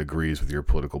area that agrees with your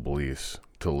political beliefs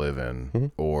to live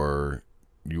in, or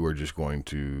you are just going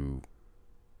to,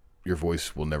 your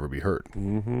voice will never be heard.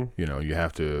 You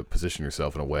have to position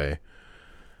yourself in a way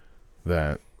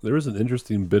that. There was an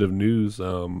interesting bit of news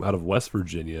out of West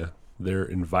Virginia. They're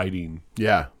inviting,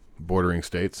 bordering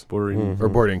states, or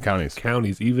bordering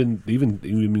counties, even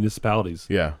municipalities.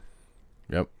 Yeah,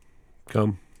 yep.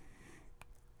 Come.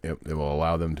 Yep, they will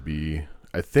allow them to be.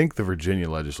 I think the Virginia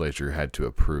legislature had to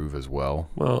approve as well.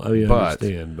 Well, I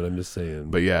understand, but I'm just saying.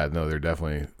 But yeah, no, they're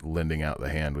definitely lending out the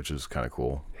hand, which is kind of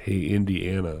cool. Hey,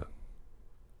 Indiana,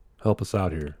 help us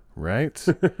out here. Right?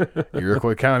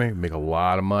 Iroquois County, make a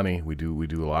lot of money. We do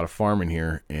a lot of farming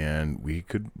here, and we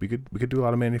could do a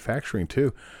lot of manufacturing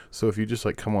too. So if you just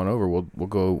come on over, we'll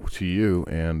go to you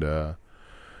and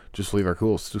just leave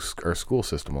our school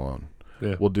system alone.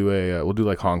 Yeah. We'll do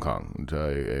like Hong Kong,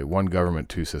 a one government,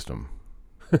 two system.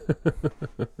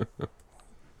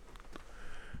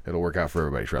 It'll work out for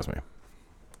everybody, trust me.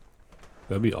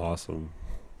 That'd be awesome.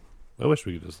 I wish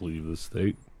we could just leave this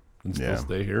state and still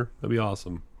stay here. That'd be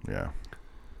awesome. Yeah.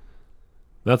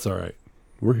 That's all right.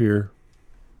 We're here,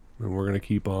 and we're going to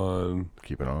keep on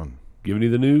giving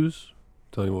you the news,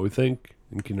 telling you what we think,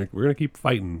 and we're going to keep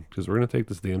fighting, because we're going to take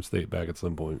this damn state back at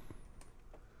some point.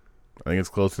 I think it's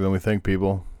closer than we think,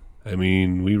 people.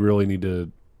 We really need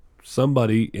to,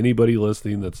 anybody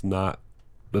listening that's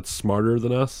smarter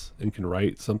than us and can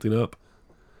write something up,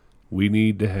 we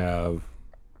need to have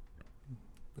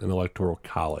an electoral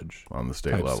college on the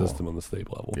state type level system on the state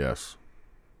level. Yes.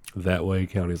 That way,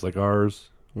 counties like ours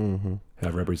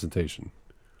have representation.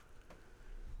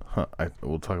 Huh.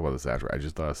 We'll talk about this after. I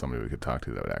just thought of somebody we could talk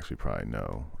to that would actually probably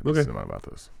know a Okay. decent amount about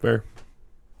this. Fair.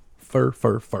 Fur.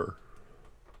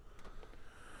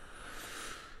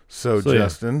 So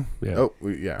Justin. Yeah. Oh,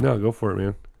 yeah. No, go for it,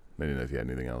 man. I didn't know if you had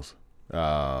anything else.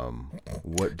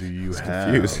 What do you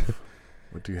have? Confused.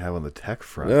 What do you have on the tech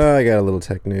front? I got a little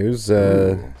tech news.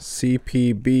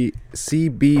 CBP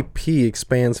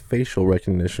expands facial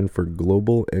recognition for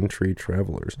global entry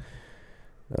travelers.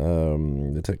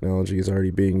 The technology is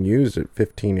already being used at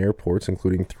 15 airports,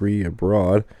 including 3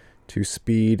 abroad, to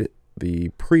speed the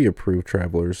pre-approved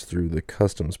travelers through the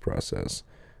customs process.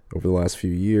 Over the last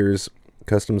few years,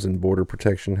 Customs and Border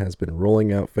Protection has been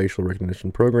rolling out facial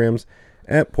recognition programs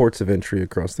at ports of entry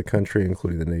across the country,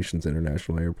 including the nation's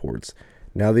international airports.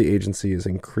 Now the agency is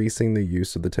increasing the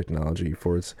use of the technology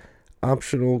for its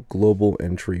optional Global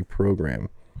Entry program.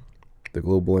 The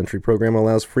Global Entry program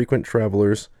allows frequent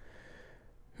travelers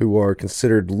who are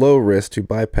considered low risk to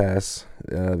bypass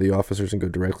the officers and go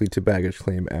directly to baggage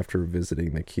claim after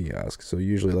visiting the kiosk. So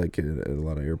usually, like at a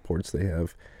lot of airports, they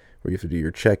have where you have to do your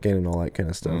check-in and all that kind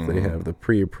of stuff. They have the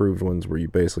pre-approved ones where you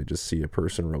basically just see a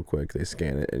person real quick, they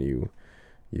scan it, and you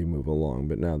move along.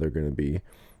 But now they're going to be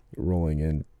rolling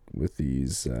in with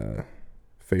these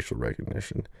facial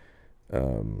recognition.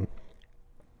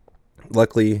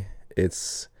 Luckily,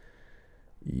 it's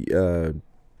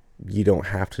you don't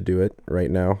have to do it right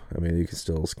now. I mean, you can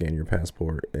still scan your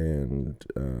passport and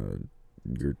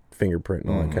your fingerprint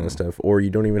and all that kind of stuff, or you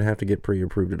don't even have to get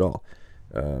pre-approved at all.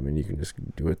 And you can just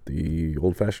do it the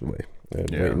old-fashioned way and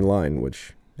wait in line.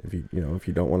 Which, if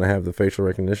you don't want to have the facial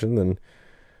recognition, then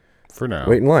for now,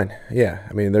 wait in line. Yeah,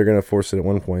 I mean, they're going to force it at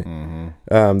one point.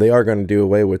 They are going to do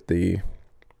away with the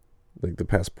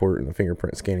passport and the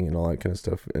fingerprint scanning and all that kind of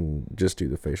stuff, and just do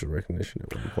the facial recognition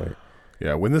at one point.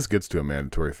 Yeah, when this gets to a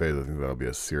mandatory phase, I think that'll be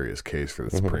a serious case for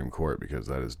the Supreme Court, because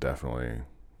that is definitely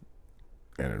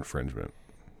an infringement.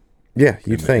 Yeah,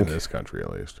 you'd think. In this country,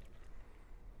 at least.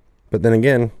 But then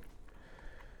again,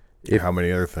 how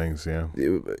many other things? Yeah,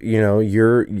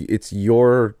 it's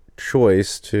your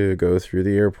choice to go through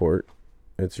the airport.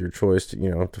 It's your choice to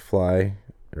to fly,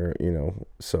 or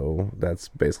so that's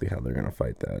basically how they're going to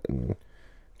fight that. And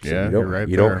so you're right.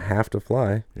 You don't have to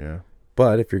fly. Yeah.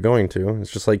 But if you're going to,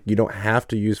 it's just like you don't have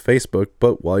to use Facebook,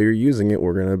 but while you're using it,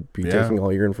 we're going to be taking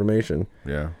all your information.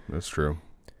 Yeah, that's true.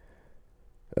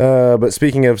 But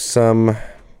speaking of some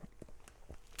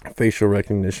facial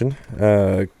recognition,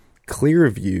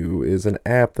 Clearview is an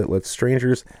app that lets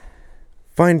strangers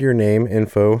find your name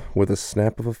info with a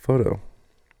snap of a photo.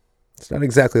 It's not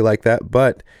exactly like that,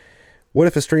 but what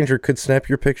if a stranger could snap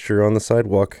your picture on the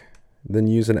sidewalk, then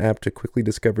use an app to quickly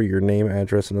discover your name,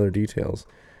 address, and other details?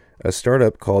 A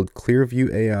startup called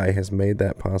Clearview AI has made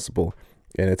that possible,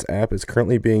 and its app is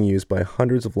currently being used by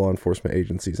hundreds of law enforcement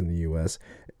agencies in the U.S.,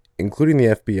 including the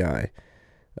FBI.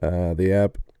 The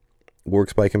app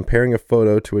works by comparing a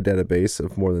photo to a database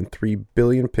of more than 3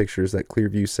 billion pictures that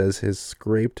Clearview says has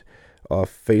scraped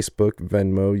off Facebook,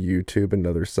 Venmo, YouTube, and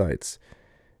other sites.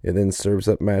 It then serves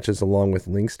up matches along with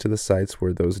links to the sites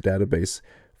where those database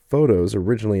photos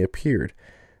originally appeared.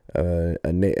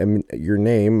 Your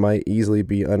name might easily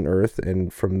be unearthed,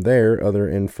 and from there, other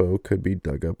info could be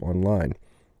dug up online.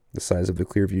 The size of the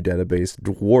Clearview database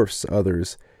dwarfs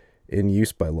others in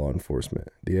use by law enforcement.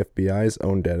 The FBI's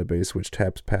own database, which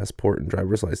taps passport and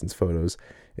driver's license photos,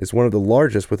 is one of the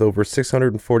largest with over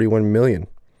 641 million.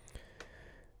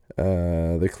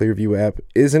 The Clearview app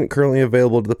isn't currently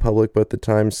available to the public, but the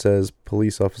Times says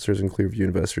police officers and Clearview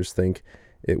investors think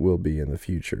it will be in the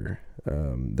future.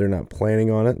 They're not planning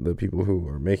on it, the people who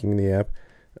are making the app,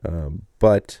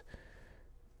 but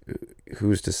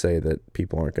who's to say that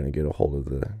people aren't going to get a hold of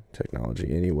the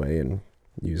technology anyway and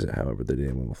use it however they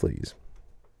damn well please.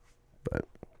 But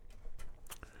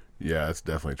yeah, that's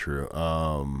definitely true.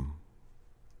 I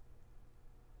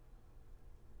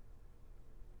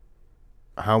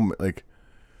don't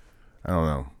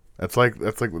know. That's like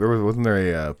wasn't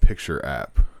there a picture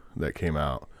app that came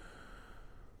out?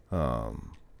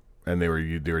 And they were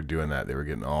doing that. They were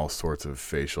getting all sorts of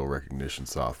facial recognition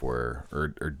software or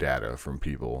data from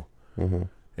people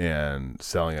and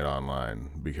selling it online,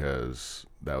 because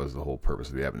that was the whole purpose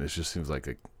of the app. And it just seems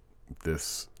like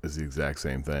this is the exact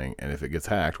same thing. And if it gets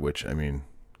hacked, which I mean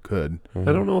could, I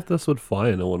don't know if this would fly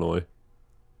in Illinois.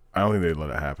 I don't think they'd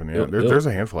let it happen. Yeah, there's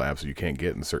a handful of apps that you can't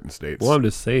get in certain states. Well, I'm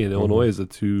just saying, Illinois is a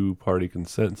two-party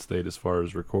consent state as far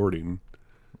as recording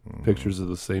pictures of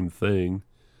the same thing,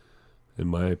 in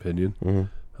my opinion.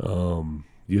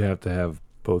 you have to have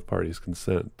both parties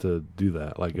consent to do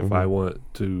that. Like if I want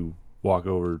to walk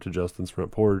over to Justin's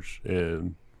front porch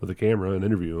and with a camera and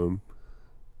interview him,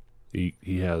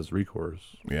 he has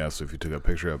recourse. Yeah, so if you took a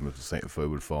picture of him, the same foot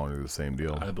would fall under the same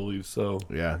deal. I believe so.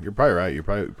 Yeah, you're probably right. You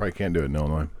probably can't do it in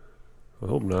Illinois. I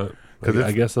hope not.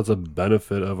 I guess that's a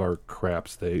benefit of our crap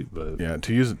state, but yeah.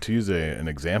 To use an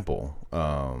example,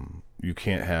 you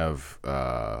can't have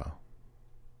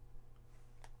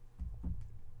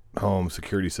home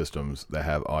security systems that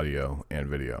have audio and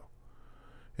video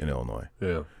in Illinois.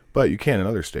 Yeah, but you can in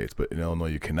other states. But in Illinois,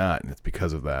 you cannot, and it's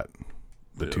because of that.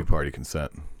 The two-party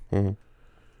consent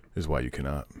is why you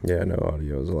cannot. Yeah, no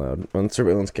audio is allowed on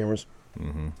surveillance cameras.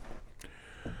 Mm-hmm.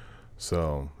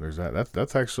 So there's that.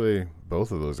 That's actually,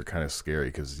 both of those are kind of scary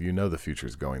because the future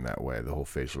is going that way. The whole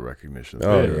facial recognition.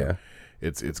 Oh yeah.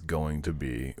 It's going to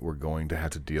be. We're going to have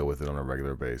to deal with it on a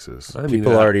regular basis.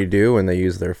 People already do when they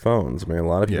use their phones. I mean, a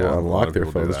lot of people unlock their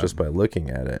people phones just by looking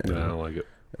at it. Yeah, I don't like it.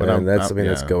 But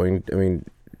that's going. I mean,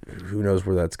 who knows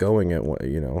where that's going at?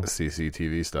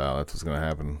 CCTV style. That's what's going to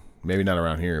happen. Maybe not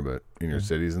around here, but in your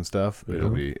cities and stuff, it'll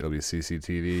be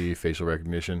CCTV, facial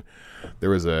recognition.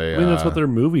 There was I mean, that's what they're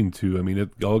moving to. I mean,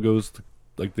 it all goes to,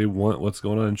 like, they want what's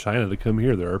going on in China to come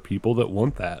here. There are people that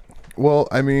want that. Well,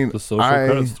 I mean, the social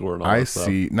credit score and all that stuff. I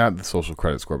see, not the social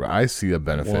credit score, but I see a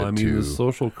benefit to the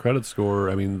social credit score.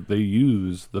 I mean, they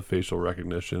use the facial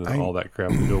recognition and all that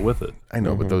crap to go with it. I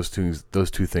know, but those two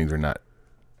things are not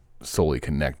solely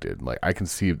connected. Like, I can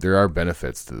see there are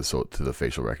benefits to the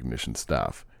facial recognition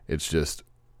stuff. It's just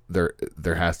there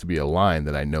has to be a line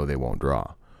that I know they won't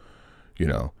draw.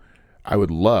 I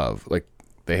would love, like,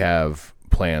 they have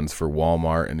plans for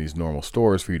Walmart and these normal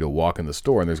stores for you to walk in the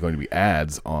store and there's going to be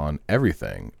ads on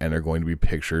everything and they're going to be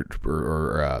pictured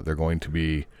or they're going to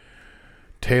be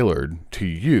tailored to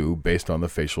you based on the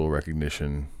facial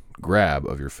recognition grab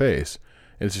of your face.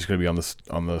 And it's just going to be on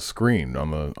the screen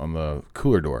on the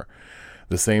cooler door.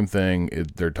 The same thing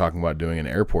they're talking about doing in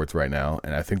airports right now,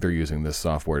 and I think they're using this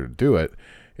software to do it,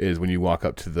 is when you walk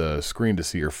up to the screen to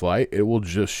see your flight, it will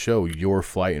just show your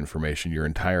flight information, your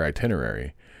entire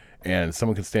itinerary. And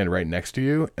someone can stand right next to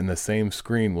you, and the same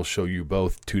screen will show you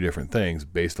both two different things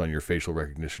based on your facial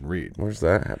recognition read. Where's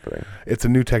that happening? It's a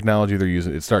new technology they're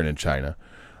using. It's starting in China.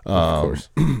 Of course.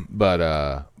 But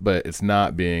it's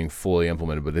not being fully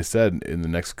implemented. But they said in the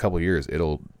next couple of years,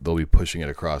 they'll be pushing it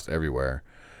across everywhere.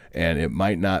 And it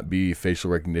might not be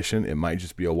facial recognition. It might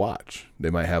just be a watch.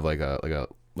 They might have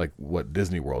like what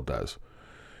Disney World does.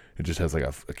 It just has like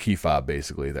a key fob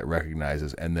basically that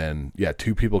recognizes, and then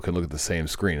two people can look at the same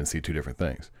screen and see two different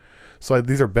things. So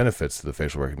these are benefits to the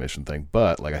facial recognition thing.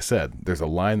 But like I said, there's a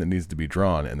line that needs to be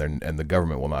drawn, and the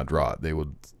government will not draw it. They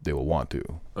will want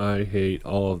to. I hate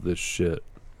all of this shit.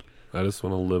 I just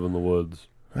want to live in the woods.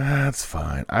 That's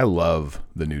fine. I love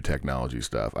the new technology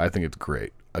stuff. I think it's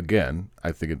great. Again,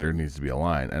 I think there needs to be a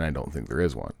line, and I don't think there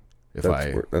is one.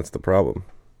 That's the problem.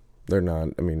 They're not.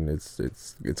 I mean, it's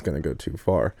going to go too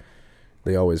far.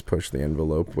 They always push the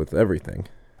envelope with everything.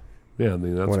 Yeah, I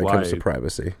mean, that's when it why, comes to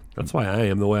privacy. That's why I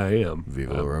am the way I am.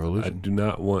 Viva la revolution. I do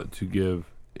not want to give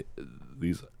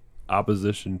these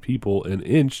opposition people an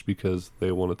inch because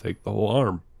they want to take the whole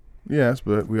arm. Yes,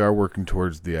 but we are working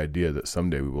towards the idea that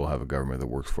someday we will have a government that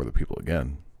works for the people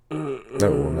again.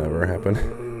 That will never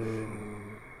happen.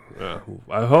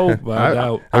 I hope. I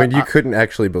doubt. I mean, you couldn't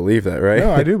actually believe that, right?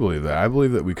 No, I do believe that. I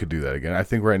believe that we could do that again. I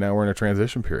think right now we're in a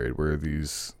transition period where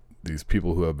these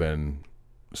people who have been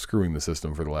screwing the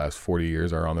system for the last 40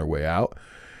 years are on their way out,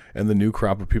 and the new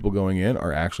crop of people going in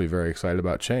are actually very excited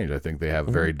about change. I think they have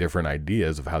very different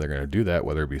ideas of how they're going to do that,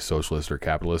 whether it be socialist or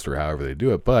capitalist or however they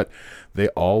do it, but they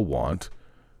all want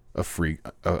a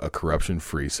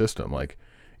corruption-free system. Like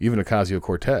even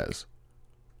Ocasio-Cortez.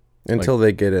 Until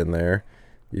they get in there,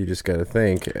 you just got to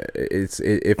think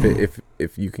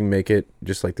if you can make it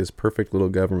just like this perfect little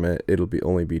government, it'll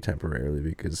only be temporarily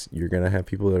because you're going to have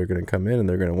people that are going to come in and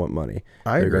they're going to want money.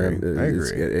 I agree.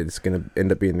 It's going to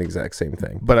end up being the exact same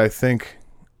thing. But I think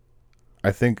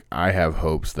I have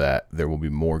hopes that there will be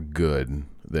more good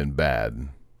than bad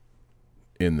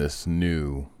in this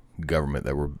new government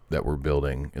that we're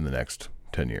building in the next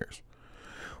 10 years.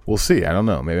 We'll see. I don't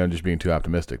know. Maybe I'm just being too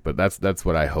optimistic, but that's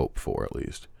what I hope for at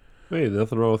least. Hey,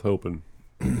 nothing wrong with hoping.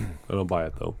 I don't buy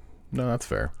it, though. No, that's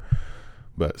fair.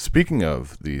 But speaking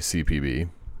of the CBP,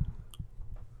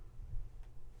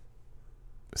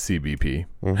 CBD,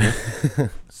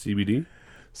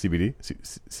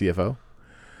 CFO,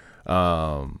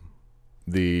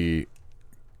 the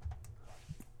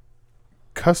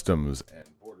Customs and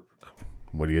Border Protection.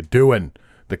 What are you doing?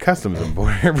 The Customs and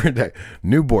Border Protection.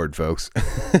 New board, folks.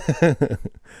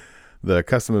 the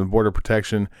Customs and Border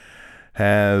Protection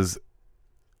has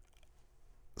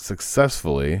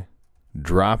successfully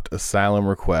dropped asylum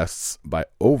requests by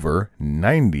over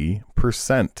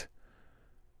 90%.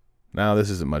 Now, this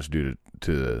isn't much due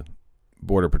to the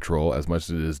Border Patrol as much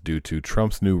as it is due to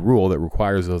Trump's new rule that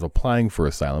requires those applying for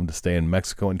asylum to stay in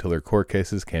Mexico until their court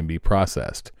cases can be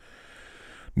processed.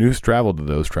 News traveled to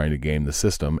those trying to game the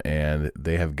system, and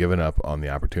they have given up on the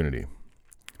opportunity.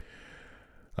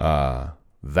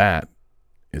 That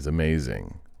is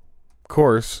amazing. Of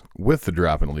course, with the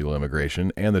drop in illegal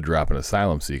immigration and the drop in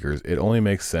asylum seekers, it only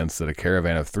makes sense that a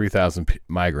caravan of 3,000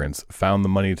 migrants found the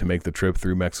money to make the trip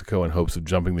through Mexico in hopes of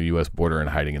jumping the U.S. border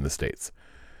and hiding in the States.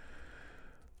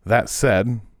 That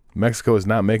said, Mexico is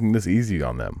not making this easy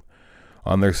on them.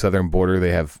 On their southern border,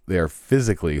 they are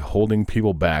physically holding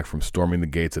people back from storming the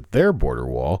gates at their border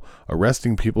wall,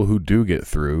 arresting people who do get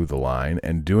through the line,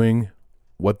 and doing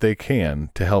what they can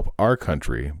to help our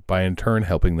country by in turn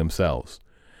helping themselves.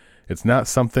 It's not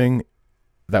something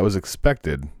that was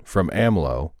expected from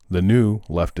AMLO, the new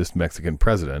leftist Mexican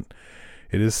president.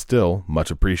 It is still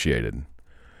much appreciated.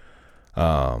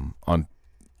 On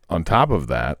top of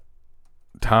that,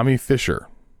 Tommy Fisher,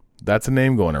 that's a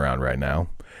name going around right now.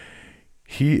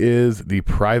 He is the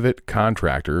private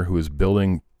contractor who is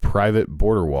building private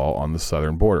border wall on the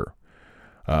southern border.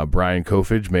 Brian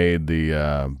Kofage made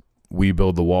the We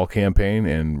Build the Wall campaign,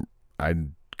 and I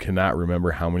cannot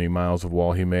remember how many miles of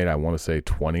wall he made. I want to say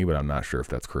 20, but I'm not sure if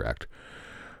that's correct.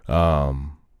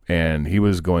 And he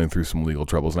was going through some legal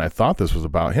troubles, and I thought this was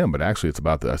about him, but actually it's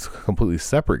about a completely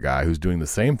separate guy who's doing the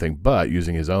same thing, but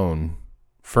using his own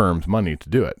firm's money to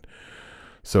do it.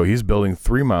 So he's building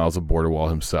 3 miles of border wall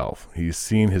himself. He's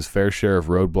seen his fair share of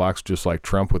roadblocks, just like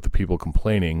Trump, with the people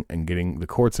complaining and getting the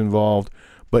courts involved.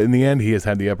 But in the end, he has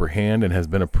had the upper hand and has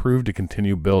been approved to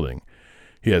continue building.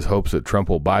 He has hopes that Trump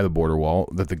will buy the border wall,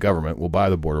 that the government will buy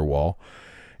the border wall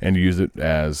and use it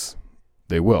as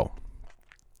they will.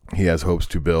 He has hopes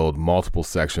to build multiple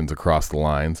sections across the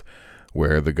lines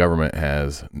where the government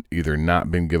has either not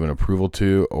been given approval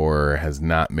to or has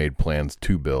not made plans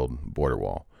to build border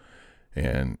wall.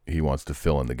 And he wants to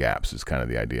fill in the gaps is kind of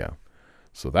the idea.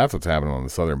 So that's what's happening on the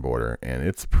southern border, and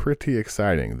it's pretty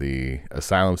exciting. The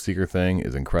asylum seeker thing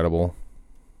is incredible.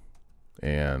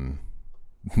 And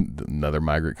another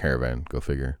migrant caravan, go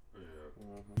figure.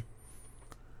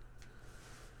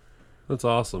 That's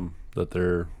awesome that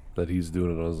he's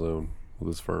doing it on his own with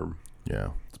his firm. Yeah.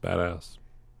 It's badass.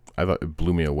 I thought it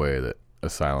blew me away that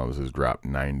asylums has dropped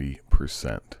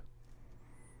 90%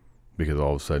 because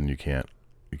all of a sudden you can't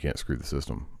screw the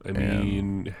system. I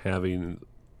mean, having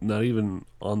not even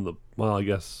on the, well, I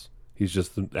guess he's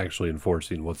just actually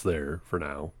enforcing what's there for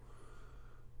now.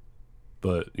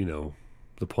 But,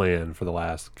 the plan for the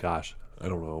last, I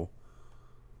don't know,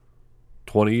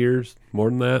 20 years, more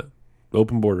than that,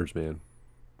 open borders, man.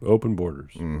 Open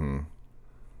borders. Mm-hmm.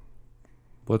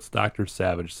 What's Dr.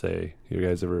 Savage say? You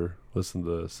guys ever listen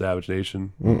to Savage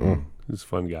Nation? Mm-mm. He's a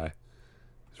fun guy.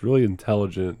 He's really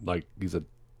intelligent. Like, he's a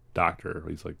doctor.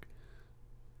 He's like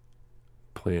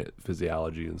plant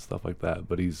physiology and stuff like that.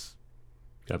 But he's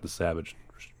got the Savage.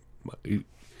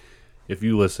 If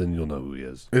you listen, you'll know who he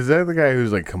is. Is that the guy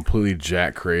who's like completely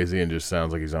jack crazy and just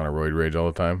sounds like he's on a roid rage all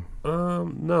the time?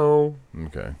 No.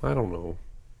 Okay. I don't know.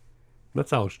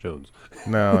 That's Alex Jones.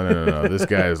 No. This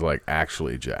guy is like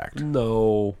actually jacked.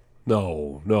 No.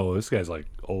 This guy's like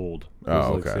old.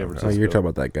 Oh, like okay. Oh, you're talking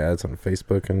about that guy that's on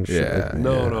Facebook and shit. Yeah. Like that.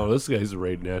 No. This guy's a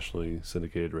nationally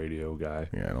syndicated radio guy.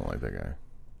 Yeah, I don't like that guy.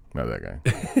 Not that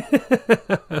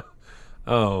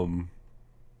guy.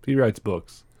 He writes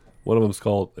books. One of them's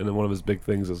called, and then one of his big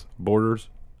things is borders,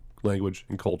 language,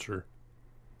 and culture.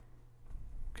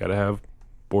 Got to have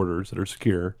borders that are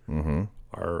secure. Mm-hmm.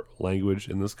 Our language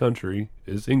in this country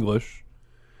is English,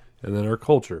 and then our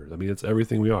culture. I mean, it's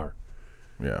everything we are.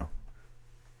 Yeah.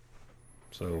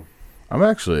 So, I'm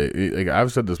actually, like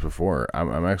I've said this before,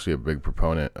 I'm actually a big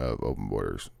proponent of open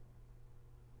borders.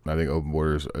 I think open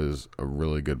borders is a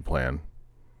really good plan.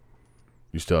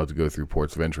 You still have to go through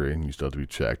ports of entry, and you still have to be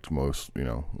checked,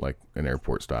 like an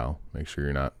airport style. Make sure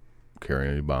you're not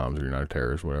carrying any bombs or you're not a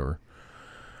terrorist, whatever.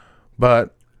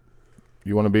 But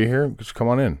you want to be here? Just come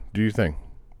on in. Do your thing.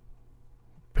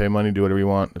 Pay money, do whatever you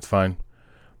want. It's fine.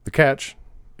 The catch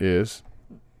is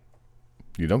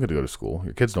you don't get to go to school.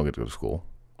 Your kids don't get to go to school.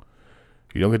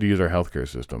 You don't get to use our healthcare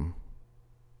system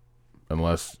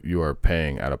unless you are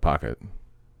paying out of pocket.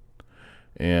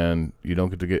 And you don't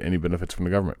get to get any benefits from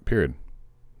the government, period.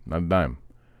 Not a dime.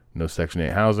 No Section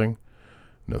 8 housing,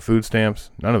 no food stamps,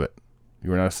 none of it.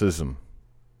 You are not a citizen.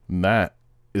 And that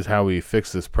is how we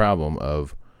fix this problem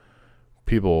of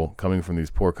people coming from these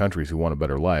poor countries who want a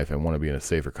better life and want to be in a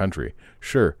safer country.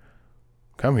 Sure,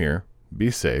 come here,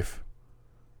 be safe,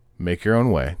 make your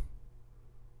own way.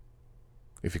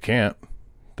 If you can't,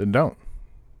 then don't.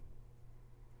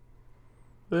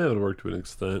 Yeah, it would work to an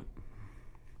extent.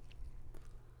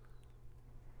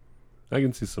 I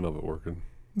can see some of it working.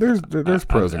 There's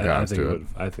pros and cons to it.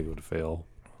 I think it would fail.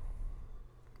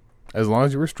 As long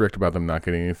as you restrict about them not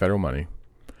getting any federal money.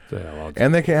 Yeah,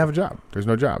 and they can't have a job. There's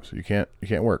no jobs. You can't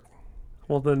work.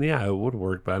 Well, then, yeah, it would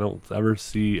work, but I don't ever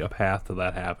see a path to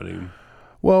that happening.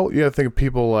 Well, you got to think of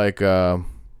people like, people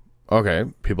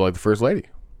like the First Lady.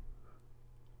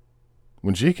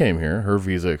 When she came here, her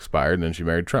visa expired, and then she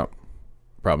married Trump.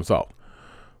 Problem solved.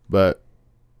 But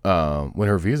when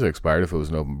her visa expired, if it was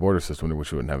an open border system, which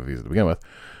she wouldn't have a visa to begin with,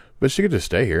 but she could just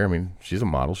stay here. I mean, she's a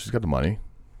model. She's got the money.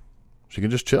 She can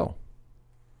just chill.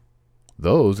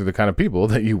 Those are the kind of people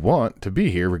that you want to be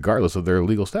here regardless of their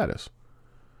legal status.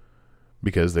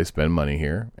 Because they spend money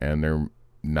here and they're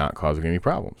not causing any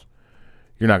problems.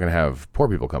 You're not going to have poor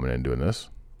people coming in doing this,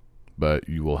 but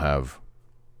you will have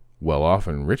well-off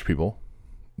and rich people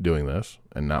doing this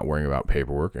and not worrying about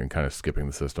paperwork and kind of skipping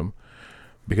the system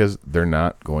because they're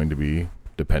not going to be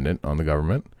dependent on the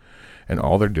government, and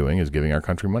all they're doing is giving our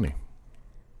country money.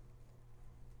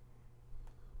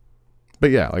 But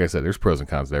yeah, like I said, there's pros and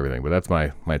cons to everything, but that's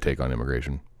my take on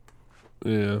immigration.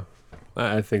 Yeah.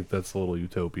 I think that's a little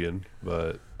utopian,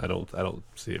 but I don't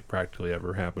see it practically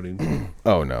ever happening.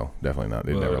 Oh no, definitely not.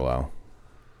 They'd never allow.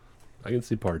 I can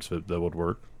see parts of it that would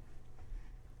work.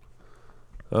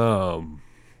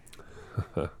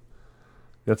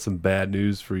 Got some bad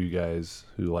news for you guys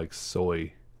who like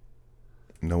soy.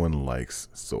 No one likes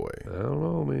soy. I don't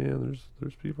know, man.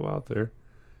 There's people out there.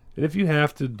 And if you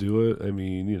have to do it, I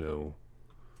mean,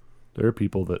 there are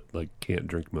people that like can't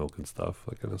drink milk and stuff.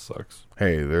 That kind of sucks.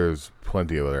 Hey, there's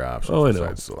plenty of other options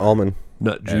besides soy. Almond.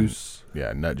 Nut juice. And,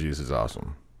 yeah, nut juice is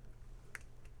awesome.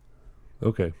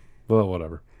 Okay. Well,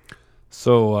 whatever.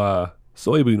 So,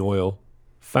 soybean oil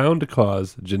found to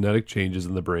cause genetic changes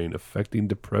in the brain affecting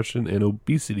depression and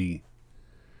obesity.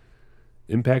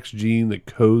 Impacts gene that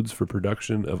codes for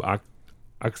production of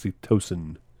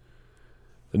oxytocin.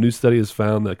 A new study has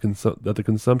found that the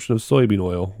consumption of soybean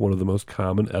oil, one of the most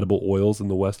common edible oils in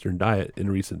the Western diet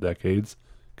in recent decades,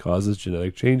 causes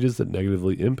genetic changes that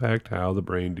negatively impact how the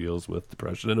brain deals with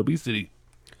depression and obesity.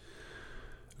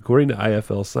 According to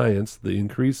IFL Science, the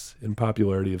increase in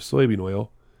popularity of soybean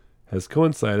oil has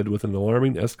coincided with an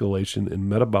alarming escalation in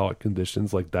metabolic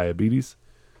conditions like diabetes,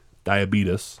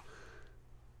 insulin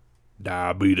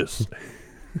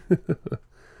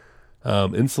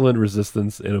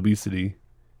resistance, and obesity.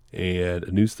 And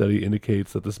a new study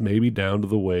indicates that this may be down to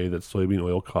the way that soybean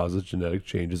oil causes genetic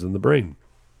changes in the brain.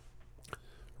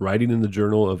 Writing in the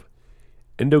Journal of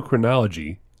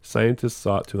Endocrinology, scientists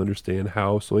sought to understand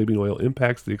how soybean oil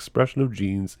impacts the expression of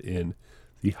genes in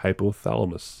the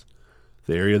hypothalamus,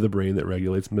 the area of the brain that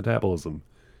regulates metabolism,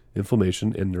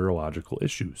 inflammation, and neurological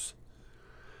issues.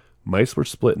 Mice were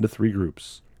split into 3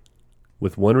 groups,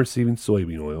 with one receiving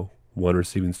soybean oil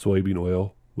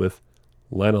with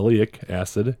linoleic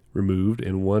acid removed,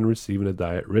 and one receiving a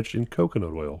diet rich in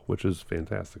coconut oil, which is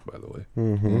fantastic, by the way.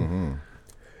 Mm-hmm.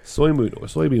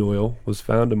 Soybean oil was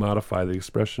found to modify the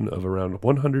expression of around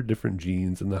 100 different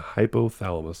genes in the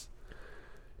hypothalamus,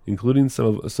 including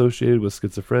some associated with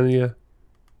schizophrenia,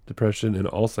 depression, and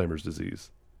Alzheimer's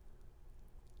disease.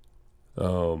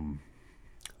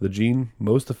 The gene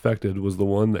most affected was the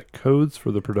one that codes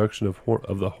for the production of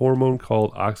the hormone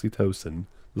called oxytocin,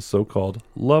 the so-called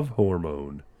love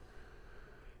hormone,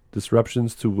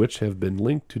 disruptions to which have been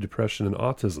linked to depression and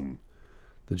autism.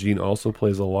 The gene also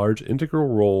plays a large integral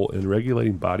role in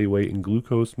regulating body weight and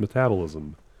glucose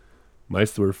metabolism.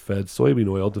 Mice that were fed soybean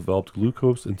oil developed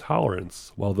glucose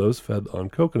intolerance, while those fed on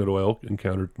coconut oil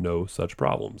encountered no such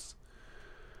problems.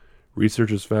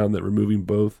 Researchers found that removing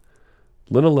both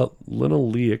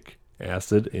linoleic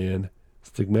acid and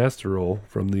stigmasterol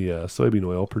from the soybean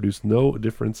oil produced no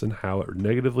difference in how it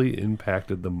negatively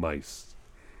impacted the mice.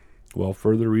 While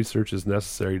further research is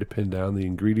necessary to pin down the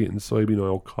ingredient in soybean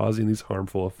oil causing these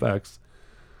harmful effects,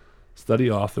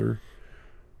 study author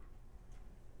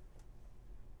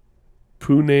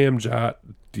Poonamjot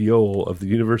Diol of the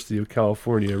University of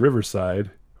California,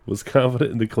 Riverside, was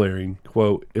confident in declaring,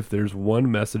 quote, "If there's one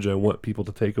message I want people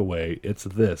to take away, it's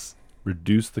this: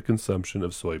 reduce the consumption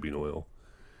of soybean oil.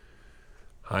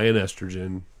 High in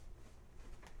estrogen."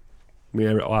 I mean,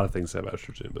 a lot of things have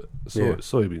estrogen, but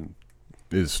soybean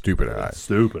is stupid high.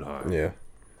 Stupid high. Yeah.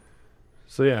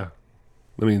 So, yeah.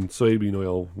 I mean, soybean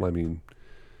oil,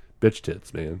 bitch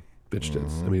tits, man. Bitch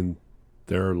tits. I mean,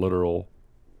 there are literal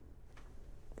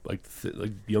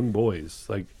like young boys.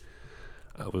 Like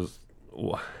I was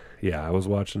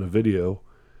watching a video.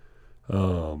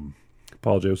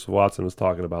 Paul Joseph Watson was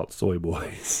talking about soy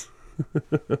boys.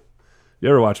 You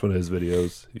ever watch one of his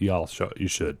videos? You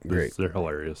should. Great. They're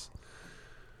hilarious.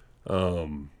 But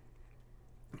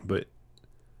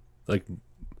like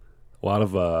a lot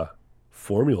of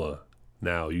formula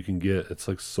now you can get. It's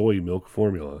like soy milk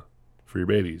formula for your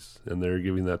babies, and they're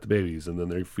giving that to babies, and then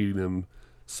they're feeding them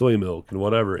soy milk and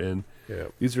whatever. And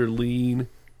these are lean,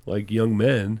 like young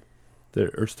men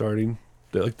that are starting.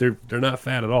 They're not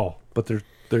fat at all, but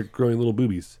they're growing little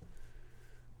boobies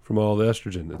from all the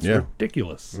estrogen. It's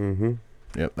ridiculous. Mm-hmm.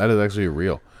 Yep, that is actually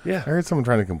real. Yeah, I heard someone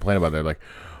trying to complain about that, like,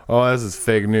 "Oh, this is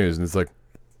fake news," and it's like,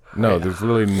 no, there's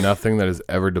literally nothing that has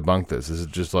ever debunked this. This is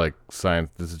just like science.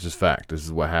 This is just fact. This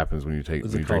is what happens when you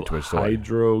drink too much soy.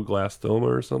 Hydroglastoma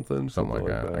or something Something like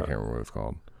that. I can't remember what it's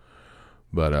called.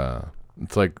 But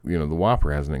it's like, the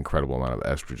Whopper has an incredible amount of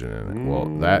estrogen in it. Well,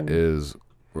 that is,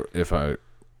 if I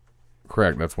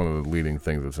correct, that's one of the leading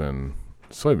things that's in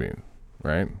soybean,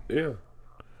 right? Yeah.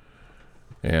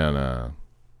 And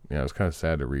it was kind of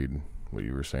sad to read what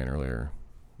you were saying earlier,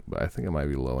 but I think it might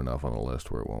be low enough on the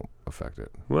list where it won't affect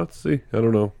it. Well, let's see. I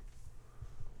don't know.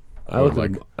 I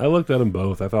looked at them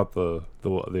both. I thought the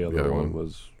other one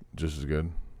was just as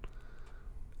good.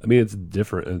 I mean, it's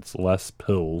different. It's less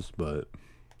pills, but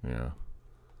yeah,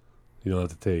 you don't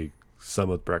have to take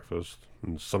some at breakfast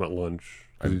and some at lunch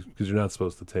because you're not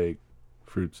supposed to take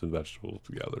fruits and vegetables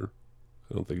together.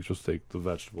 I don't think you're supposed to take the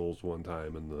vegetables one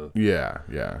time and the... Yeah.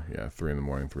 3 in the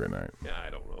morning, 3 at night. Yeah, I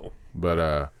don't know.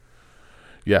 But,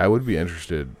 I would be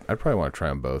interested. I'd probably want to try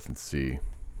them both and see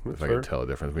if I could tell a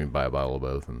difference. We can buy a bottle of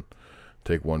both and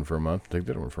take one for a month, take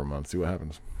the other one for a month, see what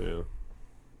happens. Yeah.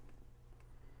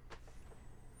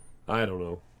 I don't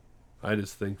know. I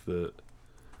just think that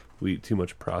we eat too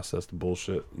much processed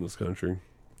bullshit in this country.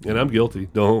 And I'm guilty.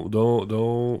 Don't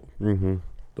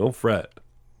fret.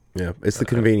 Yeah, it's the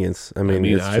convenience. I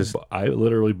mean I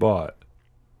literally bought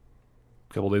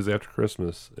a couple days after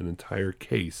Christmas an entire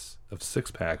case of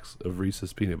 6-packs of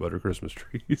Reese's peanut butter Christmas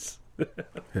trees.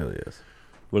 Hell yes.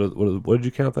 What did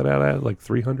you count that out at? Like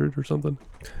 300 or something?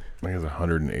 I think it's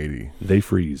 180. They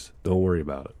freeze. Don't worry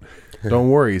about it. Don't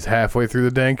worry, he's halfway through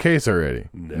the dang case already.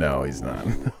 No, he's not.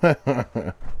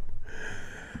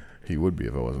 He would be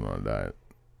if I wasn't on a diet.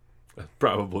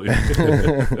 Probably.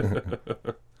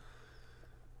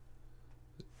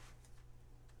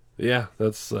 Yeah,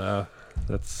 that's my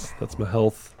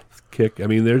health kick. I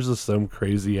mean, there's just some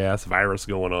crazy ass virus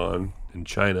going on in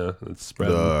China. It's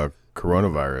spreading. The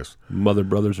coronavirus. Mother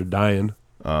brothers are dying.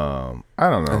 I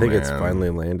don't know. I think it's finally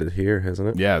landed here, hasn't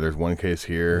it? Yeah, there's one case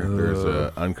here. There's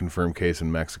an unconfirmed case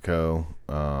in Mexico.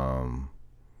 A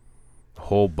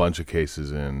whole bunch of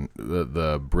cases in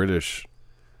the British,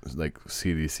 like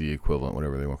CDC equivalent,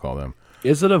 whatever they want to call them.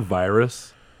 Is it a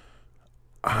virus?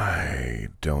 I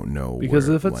don't know. Because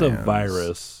if it's a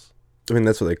virus, I mean,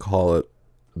 that's what they call it,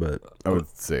 but I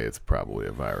would say it's probably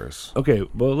a virus. Okay,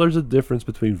 well, there's a difference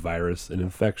between virus and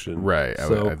infection. Right.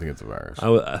 So I think it's a virus.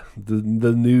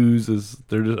 The news is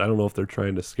I don't know if they're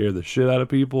trying to scare the shit out of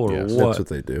people or what. That's what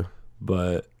they do.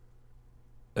 But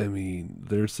I mean,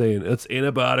 they're saying it's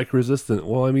antibiotic resistant.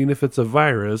 Well, I mean, if it's a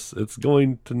virus, it's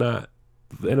going to not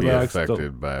antibiotics be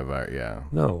affected by a virus. Yeah.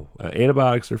 No,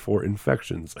 antibiotics are for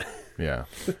infections. Yeah.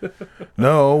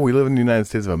 No, we live in the United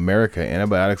States of America.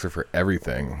 Antibiotics are for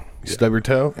everything. You stub your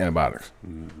toe, antibiotics.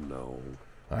 No.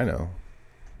 I know.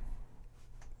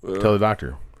 Tell the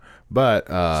doctor. But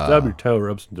stub your toe,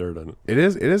 rub some dirt on it. It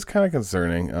is kind of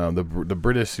concerning. The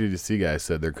British CDC guy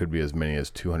said there could be as many as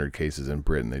 200 cases in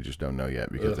Britain. They just don't know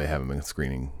yet because they haven't been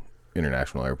screening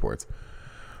international airports.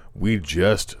 We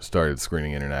just started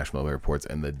screening international airports,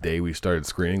 and the day we started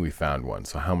screening, we found one.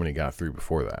 So how many got through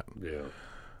before that? Yeah.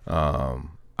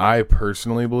 I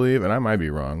personally believe, and I might be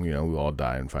wrong, we'll all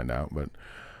die and find out, but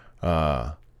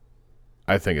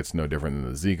I think it's no different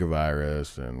than the Zika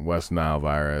virus and West Nile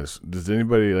virus. Does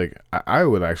anybody, I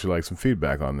would actually like some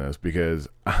feedback on this because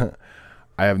I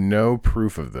have no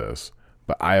proof of this,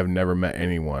 but I have never met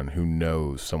anyone who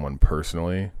knows someone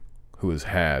personally who has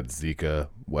had Zika,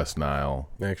 West Nile.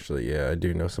 Actually, yeah, I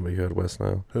do know somebody who had West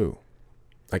Nile. Who?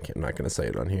 I'm not going to say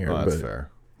it on here. Oh, that's but fair.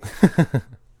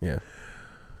 Yeah.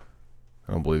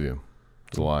 I don't believe you.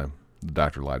 It's a lie. The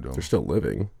doctor lied to him. They're still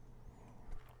living.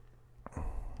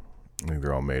 I think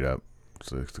they're all made up.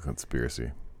 It's a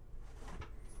conspiracy.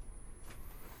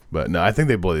 But no, I think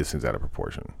they blow these things out of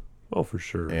proportion. Oh, for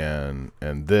sure. And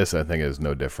this, I think, is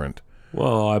no different.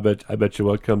 Well, I bet you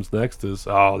what comes next is,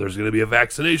 there's going to be a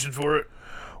vaccination for it.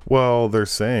 Well, they're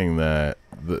saying that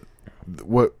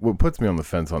what puts me on the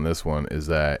fence on this one is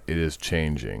that it is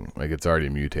changing. Like, it's already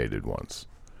mutated once,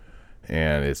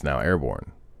 and it's now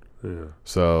airborne. Yeah.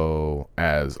 So,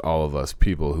 as all of us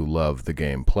people who love the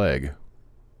game Plague,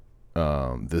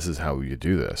 this is how you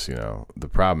do this. You know, the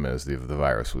problem is the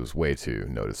virus was way too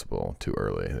noticeable too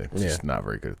early. It's just not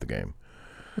very good at the game.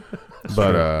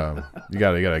 But you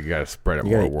gotta spread it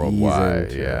more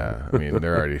worldwide. Yeah, I mean,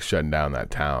 they're already shutting down that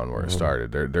town where it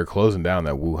started. They're closing down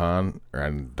that Wuhan, or I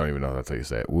don't even know if that's how you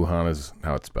say it. Wuhan is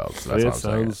how it's spelled. So that's it how I'm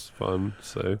saying it. Sounds fun to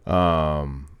say.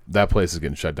 That place is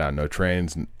getting shut down. No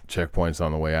trains, checkpoints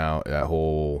on the way out. That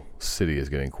whole city is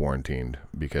getting quarantined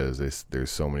because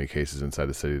there's so many cases inside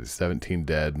the city. There's 17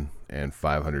 dead and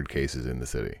 500 cases in the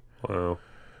city. Wow.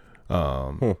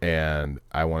 And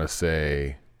I want to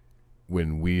say,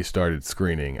 when we started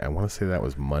screening, I want to say that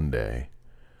was Monday,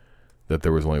 that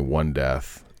there was only one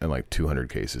death and like 200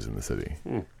 cases in the city.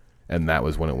 And that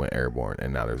was when it went airborne,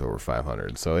 and now there's over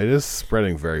 500. So it is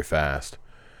spreading very fast,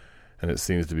 and it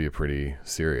seems to be pretty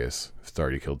serious. It's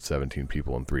already killed 17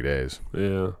 people in 3 days.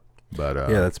 Yeah. But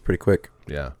yeah, that's pretty quick.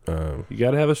 Yeah. You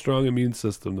got to have a strong immune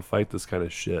system to fight this kind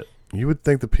of shit. You would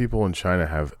think the people in China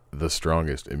have the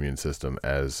strongest immune system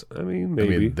as... I mean,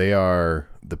 maybe. I mean, they are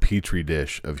the petri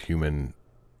dish of human,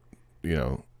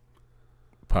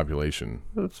 population.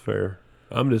 That's fair.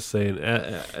 I'm just saying,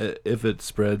 if it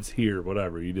spreads here,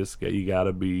 whatever, you got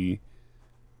to be...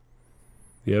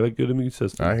 You have a good immune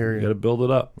system. I hear you. You got to build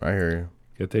it up. I hear you. You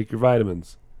got to take your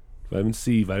vitamins. Vitamin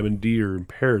C, vitamin D are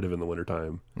imperative in the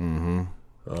wintertime. Mm-hmm.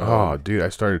 Oh, dude, I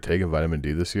started taking vitamin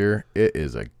D this year. It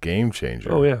is a game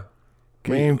changer. Oh, yeah.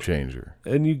 Game changer.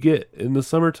 And you get, in the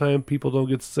summertime, people don't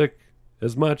get sick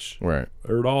as much. Right.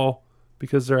 Or at all,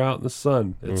 because they're out in the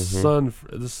sun. It's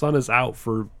the sun is out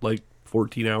for like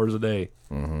 14 hours a day.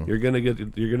 Mm-hmm. You're gonna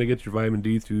get your vitamin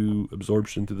D through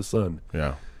absorption through the sun.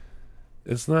 Yeah.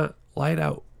 It's not light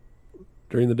out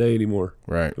during the day anymore.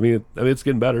 Right. I mean, it's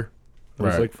getting better. It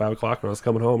was Right. like 5 o'clock when I was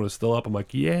coming home and it's still up. I'm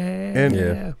like, And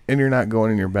you're not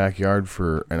going in your backyard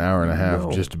for an hour and a half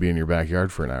just to be in your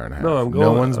backyard for an hour and a half. No,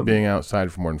 no one's being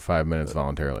outside for more than 5 minutes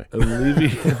voluntarily. I'm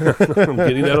leaving. I'm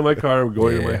getting out of my car. I'm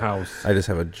going to my house. I just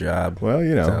have a job. Well,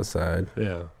 It's outside.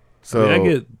 Yeah. So I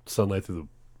get sunlight through the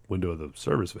window of the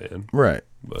service van. Right.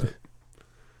 But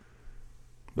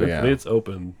yeah. I mean, it's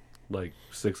open like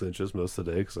 6 inches most of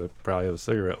the day because I probably have a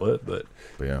cigarette lit. But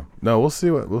yeah, no, we'll see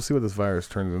what this virus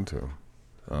turns into.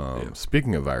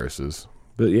 Speaking of viruses,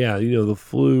 but yeah, the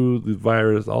flu, the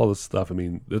virus, all this stuff. I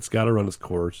mean, it's got to run its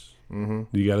course.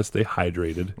 Mm-hmm. You got to stay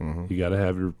hydrated. Mm-hmm. You got to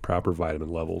have your proper vitamin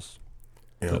levels.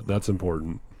 Yeah. That's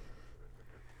important.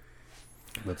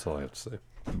 That's all I have to say.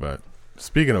 But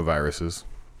speaking of viruses,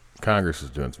 Congress is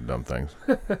doing some dumb things.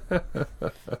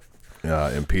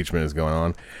 Impeachment is going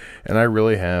on, and I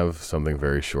really have something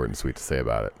very short and sweet to say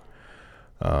about it.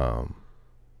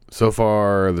 So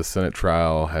far, the Senate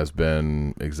trial has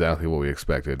been exactly what we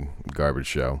expected. Garbage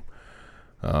show.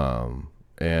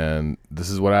 And this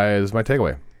is this is my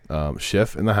takeaway.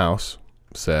 Schiff in the House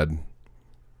said,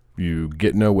 "You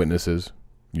get no witnesses.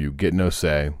 You get no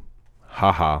say.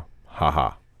 Ha ha, ha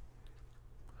ha."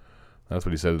 That's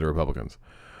what he said to the Republicans.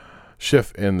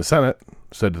 Schiff in the Senate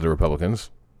said to the Republicans,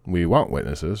 "We want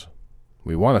witnesses.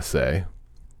 We want a say.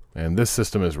 And this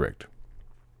system is rigged."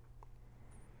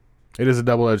 It is a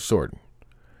double-edged sword.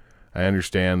 I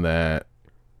understand that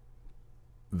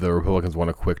the Republicans want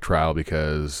a quick trial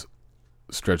because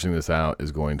stretching this out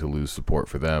is going to lose support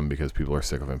for them because people are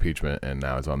sick of impeachment and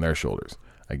now it's on their shoulders.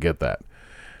 I get that.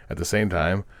 At the same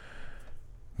time,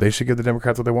 they should give the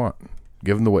Democrats what they want.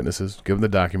 Give them the witnesses. Give them the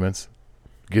documents.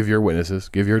 Give your witnesses.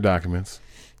 Give your documents.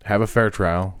 Have a fair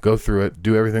trial. Go through it.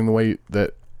 Do everything the way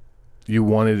that you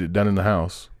wanted it done in the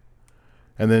House.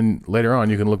 And then later on,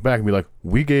 you can look back and be like,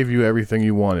 we gave you everything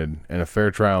you wanted and a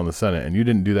fair trial in the Senate, and you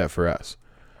didn't do that for us.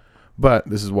 But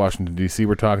this is Washington, D.C.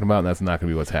 we're talking about, and that's not going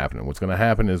to be what's happening. What's going to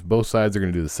happen is both sides are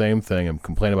going to do the same thing and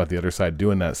complain about the other side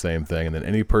doing that same thing, and then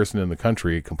any person in the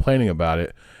country complaining about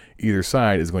it, either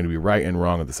side is going to be right and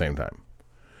wrong at the same time.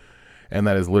 And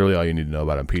that is literally all you need to know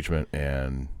about impeachment,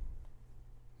 and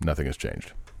nothing has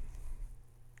changed.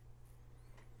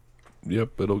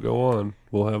 Yep, it'll go on.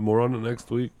 We'll have more on it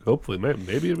next week. Hopefully,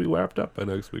 maybe it'll be wrapped up by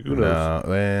next week. Who knows?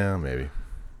 Well, maybe.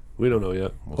 We don't know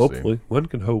yet. We'll Hopefully. see. One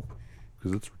can hope,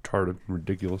 because it's retarded and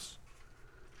ridiculous.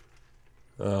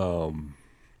 On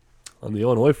the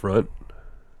Illinois front,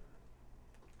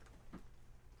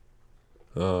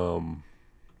 you want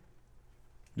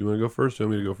to go first? Or you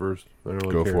want me to go first? I don't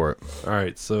really Go care. for it. All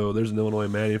right, so there's an Illinois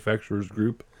manufacturers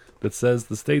group that says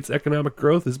the state's economic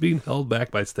growth is being held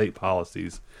back by state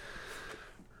policies.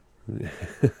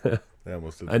 I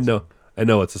almost did I this.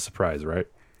 know it's a surprise, right?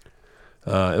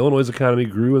 Illinois' economy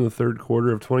grew in the third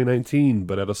quarter of 2019,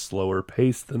 but at a slower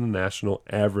pace than the national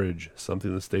average,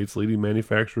 something the state's leading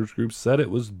manufacturers group said it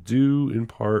was due in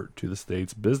part to the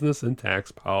state's business and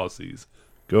tax policies.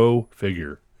 Go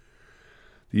figure.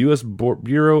 The U.S.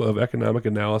 Bureau of Economic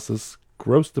Analysis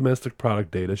gross domestic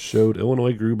product data showed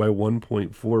Illinois grew by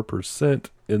 1.4%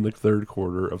 in the third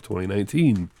quarter of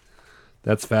 2019.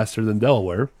 That's faster than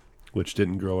Delaware, which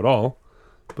didn't grow at all,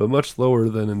 but much slower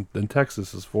than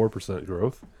Texas's 4%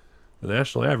 growth. The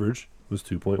national average was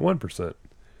 2.1%.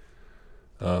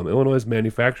 Illinois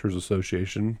Manufacturers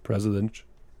Association President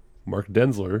Mark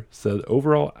Denzler said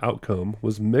overall outcome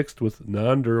was mixed, with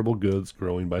non-durable goods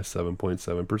growing by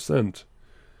 7.7%.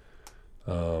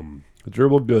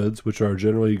 Durable goods, which are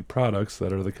generally products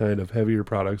that are the kind of heavier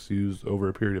products used over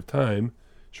a period of time,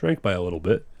 shrank by a little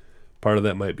bit. Part of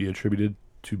that might be attributed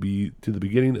to the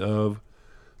beginning of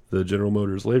the General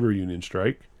Motors labor union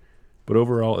strike, but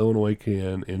overall Illinois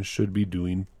can and should be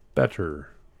doing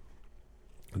better.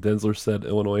 Denzler said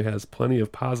Illinois has plenty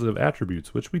of positive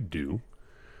attributes, which we do.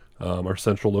 Our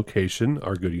central location,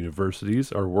 our good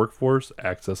universities, our workforce,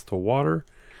 access to water.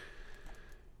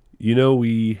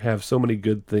 We have so many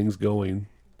good things going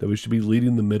that we should be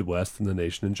leading the Midwest and the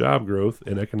nation in job growth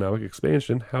and economic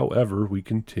expansion. However, we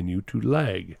continue to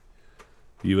lag.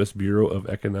 The U.S. Bureau of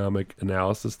Economic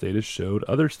Analysis data showed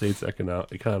other states'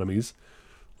 economies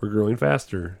were growing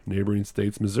faster. Neighboring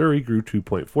states, Missouri grew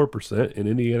 2.4%, and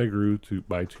Indiana grew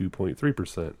by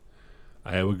 2.3%.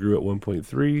 Iowa grew at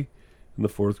 1.3% in the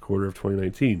fourth quarter of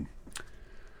 2019.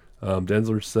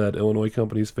 Denzler said Illinois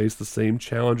companies face the same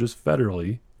challenges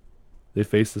federally. They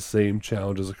face the same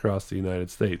challenges across the United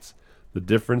States. The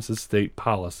difference is state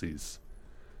policies.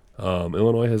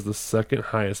 Illinois has the second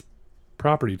highest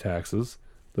property taxes,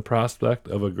 the prospect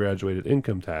of a graduated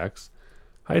income tax,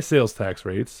 high sales tax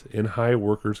rates, and high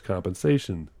workers'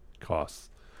 compensation costs.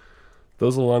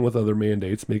 Those, along with other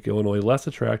mandates, make Illinois less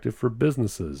attractive for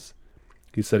businesses.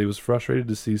 He said he was frustrated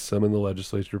to see some in the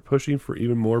legislature pushing for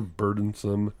even more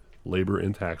burdensome labor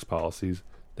and tax policies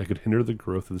that could hinder the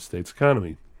growth of the state's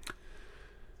economy.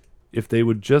 If they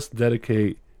would just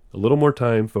dedicate a little more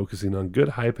time focusing on good,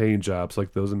 high-paying jobs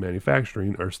like those in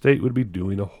manufacturing, our state would be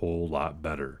doing a whole lot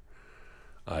better.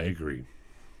 I agree.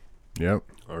 Yep.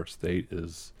 Our state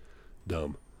is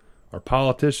dumb. Our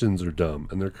politicians are dumb,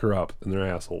 and they're corrupt, and they're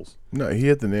assholes. No, he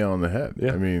hit the nail on the head.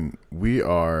 Yeah. I mean, we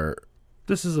are...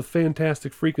 This is a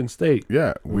fantastic freaking state.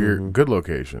 Yeah, we're good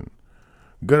location,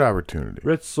 good opportunity.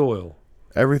 Rich soil.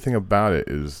 Everything about it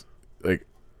is, like,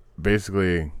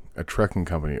 basically a trucking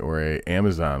company or a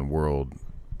Amazon world.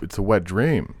 It's a wet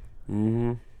dream.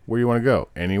 Mm-hmm. Where do you want to go?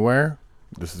 Anywhere?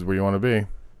 This is where you want to be.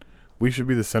 We should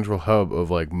be the central hub of,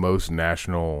 like, most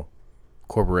national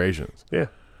corporations. Yeah.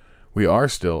 We are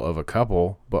still of a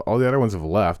couple, but all the other ones have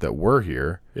left that were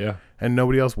here. Yeah. And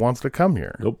nobody else wants to come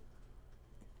here. Nope.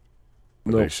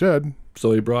 But they should.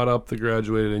 So he brought up the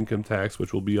graduated income tax,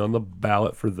 which will be on the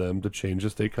ballot for them to change the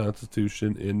state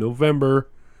constitution in November.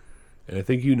 And I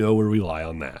think you know where we lie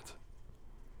on that.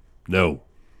 No.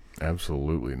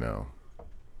 Absolutely no.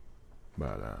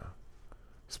 But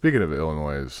speaking of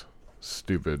Illinois'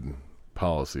 stupid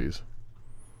policies,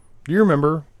 do you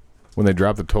remember when they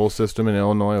dropped the toll system in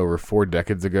Illinois over 4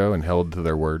 decades ago and held to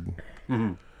their word?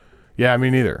 Mm-hmm. Yeah, me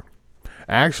neither.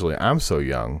 Actually, I'm so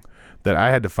young that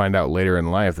I had to find out later in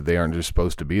life that they aren't just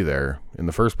supposed to be there in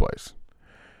the first place.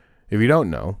 If you don't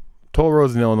know, toll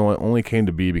roads in Illinois only came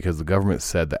to be because the government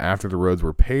said that after the roads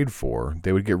were paid for,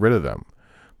 they would get rid of them.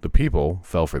 The people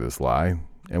fell for this lie,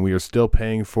 and we are still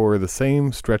paying for the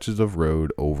same stretches of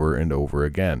road over and over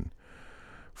again.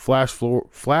 Flash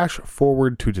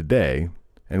forward to today,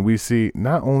 and we see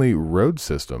not only road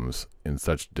systems in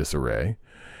such disarray,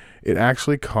 it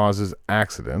actually causes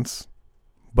accidents,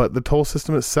 but the toll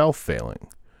system itself failing.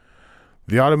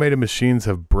 The automated machines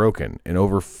have broken in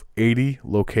over 80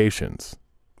 locations.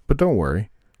 But don't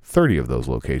worry, 30 of those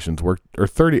locations work, or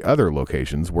 30 other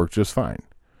locations work just fine.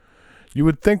 You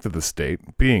would think that the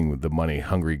state, being the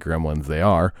money-hungry gremlins they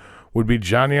are, would be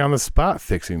Johnny on the spot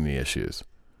fixing the issues.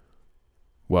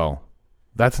 Well,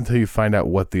 that's until you find out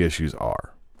what the issues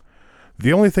are.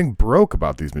 The only thing broke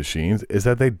about these machines is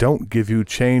that they don't give you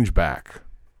change back.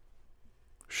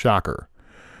 Shocker.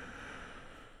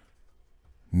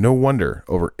 No wonder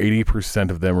over 80%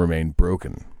 of them remain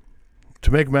broken.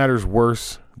 To make matters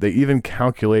worse, they even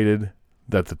calculated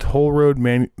that the toll road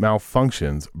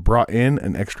malfunctions brought in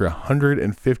an extra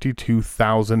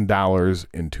 $152,000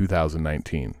 in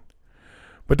 2019.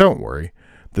 But don't worry,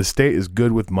 the state is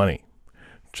good with money.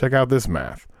 Check out this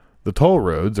math. The toll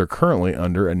roads are currently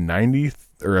under a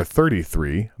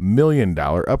 $33 million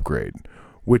upgrade,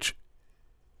 which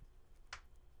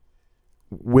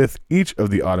with each of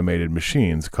the automated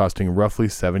machines costing roughly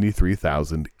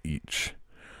 $73,000 each.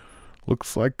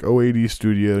 Looks like OAD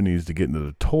Studio needs to get into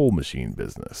the toll machine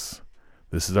business.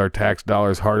 This is our tax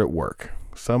dollars hard at work.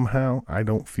 Somehow, I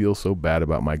don't feel so bad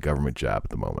about my government job at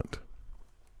the moment.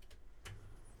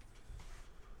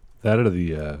 That or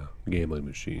the gambling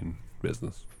machine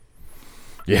business.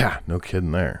 Yeah, no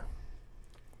kidding there.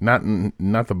 Not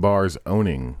the bars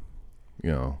owning,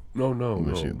 No,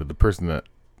 machine, but the person that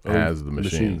has the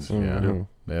machines. machines.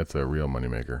 Yeah, that's a real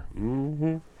moneymaker.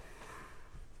 Mm-hmm.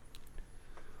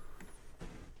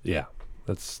 Yeah,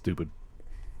 that's stupid.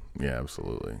 Yeah,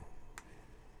 absolutely.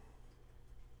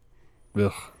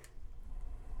 Ugh.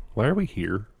 Why are we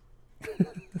here?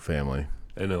 Family,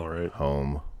 I know, right?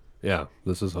 home. Yeah,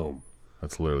 this is home.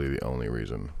 That's literally the only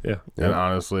reason. Yeah. And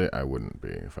honestly, I wouldn't be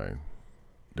if I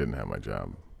didn't have my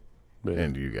job. Yeah.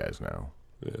 And you guys now.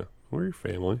 Yeah. We're your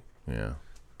family. Yeah.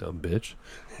 Dumb bitch.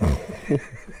 I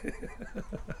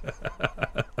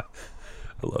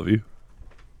love you.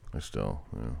 I still,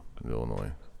 in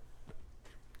Illinois.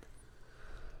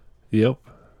 Yep.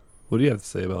 What do you have to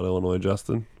say about Illinois,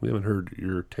 Justin? We haven't heard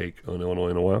your take on Illinois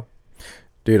in a while.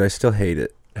 Dude, I still hate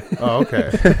it. Oh,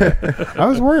 okay. I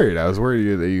was worried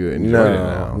that you enjoyed it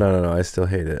now. No. I still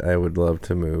hate it. I would love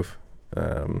to move,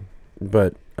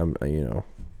 but it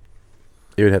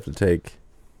would have to take.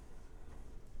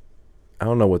 I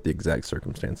don't know what the exact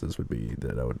circumstances would be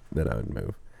that I would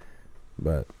move,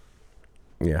 but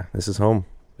yeah, this is home.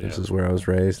 Yeah. This is where I was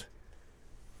raised,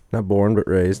 not born but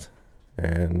raised,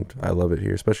 and I love it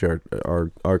here, especially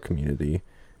our community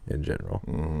in general.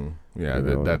 Mm-hmm. Yeah,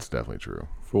 that's definitely true.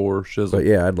 For shizzle. But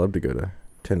yeah, I'd love to go to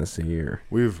Tennessee or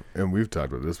We've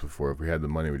talked about this before. If we had the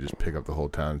money, we'd just pick up the whole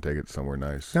town and take it somewhere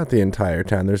nice. not the entire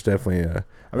town. There's definitely a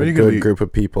you could good leave, group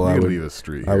of people. You I could would leave a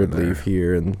street. I here would and there. leave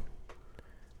here and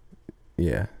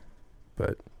yeah,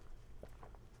 but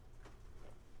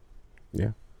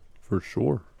yeah. For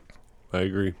sure. I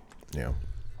agree. Yeah.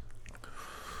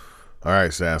 All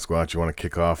right, Sasquatch, you want to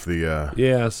kick off the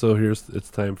Yeah, so it's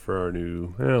time for our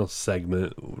new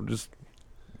segment. We'll just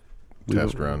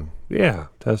test run? Yeah,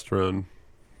 test run.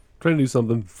 Trying to do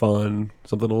something fun,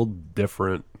 something a little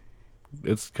different.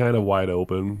 It's kind of wide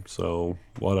open, so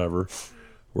whatever.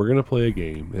 We're going to play a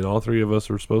game, and all three of us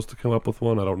were supposed to come up with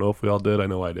one. I don't know if we all did. I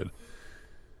know I did.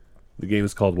 The game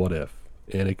is called What If,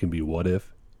 and it can be what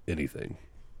if anything.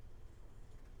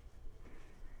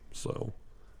 So,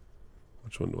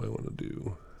 which one do I want to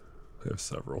do? I have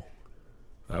several.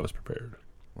 I was prepared.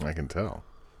 I can tell.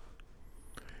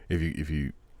 If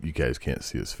you guys can't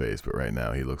see his face, but right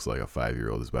now he looks like a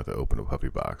 5-year-old who's about to open a puppy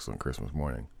box on Christmas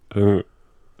morning. I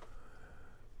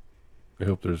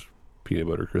hope there's peanut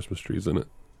butter Christmas trees in it.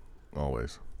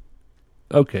 Always.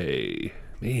 Okay.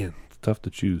 Man, it's tough to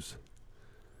choose.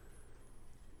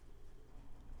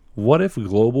 What if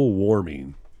global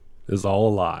warming is all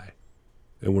a lie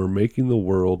and we're making the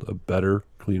world a better,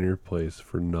 cleaner place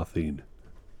for nothing?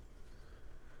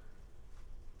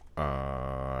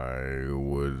 I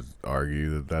would argue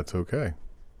that that's okay.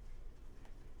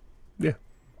 Yeah.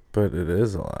 But it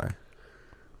is a lie.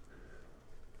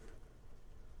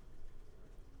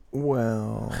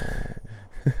 Well,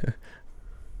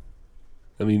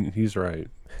 I mean, he's right.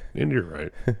 And you're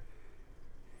right.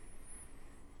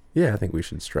 Yeah, I think we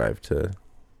should strive to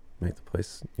make the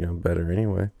place, better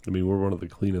anyway. I mean, we're one of the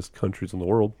cleanest countries in the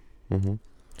world. Mm-hmm.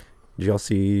 Did y'all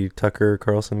see Tucker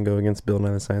Carlson go against Bill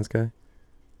Nye the Science Guy?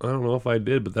 I don't know if I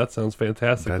did, but that sounds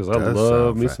fantastic That because I does love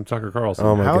sound me fa- some Tucker Carlson.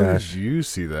 Oh my how gosh. did you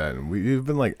see that? And we've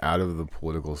been out of the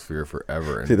political sphere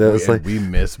forever, and, Dude, that was we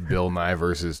miss Bill Nye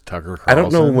versus Tucker Carlson. I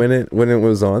don't know when it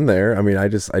was on there. I mean, I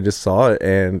just saw it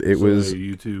and it So was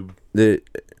YouTube.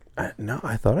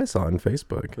 I thought I saw it on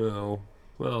Facebook. Oh,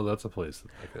 well, that's a place.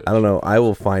 I don't know. I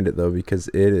will find it though because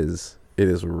it is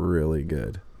really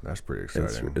good. That's pretty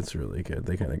exciting. It's really good.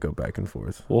 They kind of go back and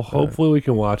forth. Well, hopefully we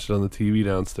can watch it on the TV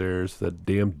downstairs. That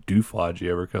damn dooflodgy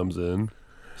ever comes in.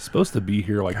 He's supposed to be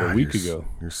here God, a week ago.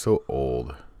 You're so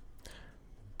old.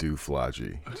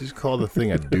 Dooflodgy. Just call the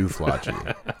thing a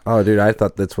dooflodgy. Oh, dude, I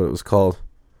thought that's what it was called.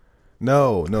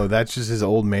 No, that's just his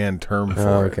old man term for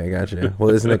Oh, it. okay, gotcha.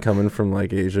 Well, isn't it coming from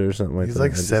Asia or something like He's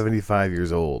that? 75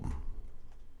 years old.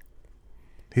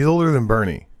 He's older than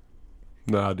Bernie.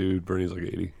 Nah, dude, Bernie's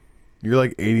 80.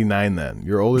 You're 89 then.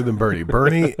 You're older than Bernie.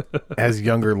 Bernie has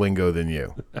younger lingo than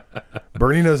you.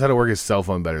 Bernie knows how to work his cell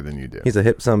phone better than you do. He's a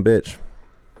hip son bitch.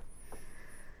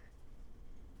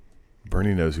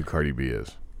 Bernie knows who Cardi B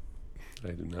is. I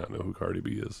do not know who Cardi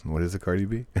B is. What is a Cardi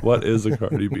B? What is a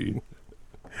Cardi B?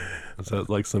 Is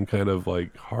that some kind of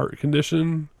heart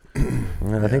condition?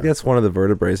 I think that's one of the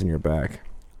vertebrae in your back.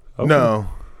 Okay. No,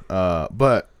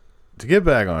 but to get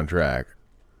back on track,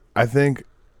 I think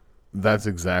that's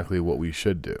exactly what we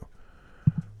should do.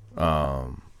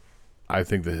 I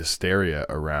think the hysteria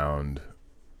around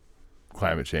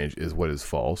climate change is what is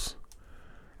false.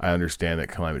 I understand that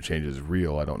climate change is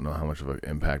real. I don't know how much of an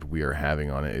impact we are having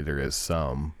on it. There is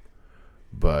some,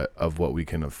 but of what we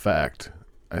can affect,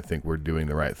 I think we're doing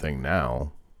the right thing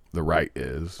now. The right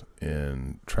is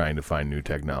in trying to find new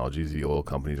technologies. The oil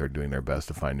companies are doing their best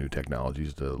to find new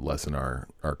technologies to lessen our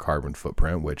carbon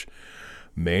footprint, which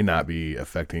may not be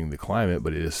affecting the climate,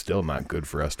 but it is still not good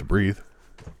for us to breathe.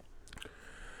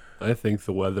 I think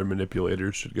the weather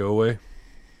manipulators should go away.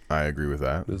 I agree with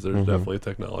that. Because there's definitely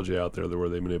technology out there where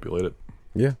they manipulate it.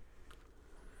 Yeah.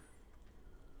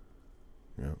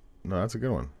 Yeah. No, that's a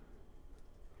good one.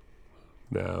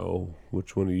 Now,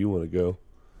 which one do you want to go?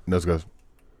 Nose goes.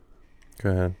 Go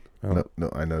ahead.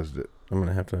 No, I nosed it. I'm going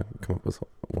to have to come up with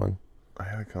one. I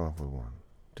had to come up with one.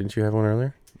 Didn't you have one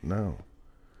earlier? No.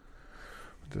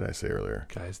 What did I say earlier?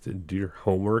 Guys didn't do your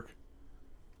homework.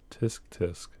 Tisk,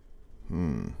 tisk.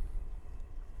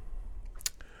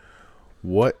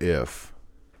 What if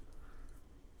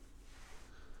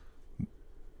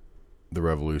the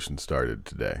revolution started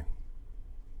today?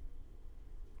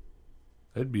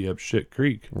 I'd be up shit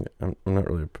creek. I'm not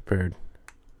really prepared.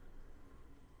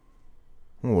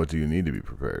 Well, what do you need to be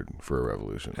prepared for a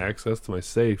revolution? Access to my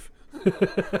safe.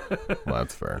 Well,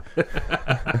 that's fair.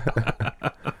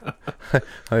 I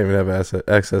don't even have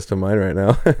access to mine right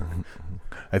now.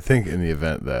 I think in the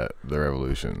event that the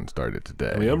revolution started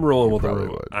today, I mean, I'm rolling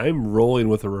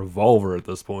with a revolver at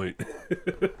this point.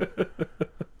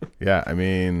 Yeah, I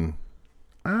mean,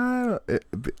 in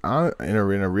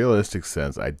a realistic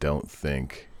sense, I don't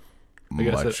think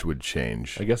much would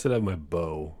change. I guess I'd have my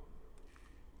bow.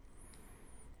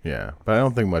 Yeah, but I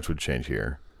don't think much would change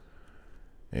here.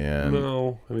 And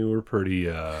no, I mean we're pretty.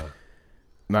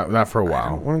 Not for a while. I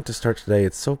don't want it to start today.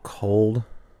 It's so cold.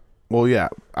 Well, yeah,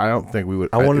 I don't think we would.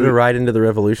 I wanted to ride into the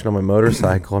revolution on my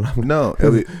motorcycle. And no,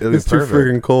 it'll be it's too perfect.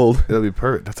 friggin' cold. It'll be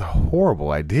perfect. That's a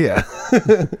horrible idea.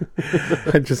 I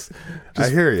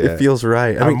hear you. It feels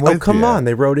right. I mean, come on!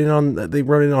 They rode in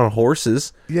on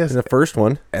horses. Yes, in the first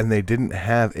one, and they didn't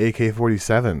have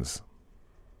AK-47s.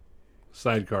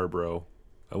 Sidecar, bro.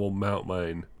 I will mount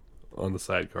mine on the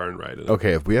sidecar and ride it.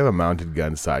 Okay, if we have a mounted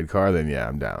gun sidecar, then yeah,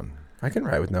 I'm down. I can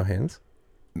ride with no hands.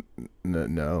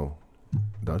 No,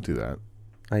 don't do that.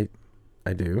 I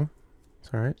do.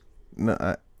 It's all right. No,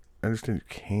 I understand you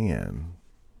can.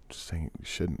 Just saying you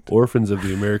shouldn't. Orphans of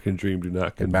the American Dream do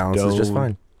not condone balance is just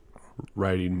fine.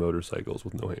 Riding motorcycles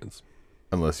with no hands.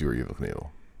 Unless you were Evil Knievel.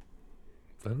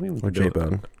 I don't even or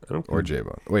J-Bone. Or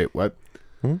J-Bone. Wait, what?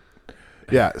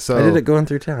 Yeah, so I did it going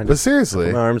through town. But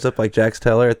seriously, my arms up like Jax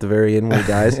Teller at the very end when he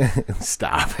dies.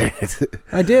 Stop it!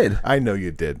 I did. I know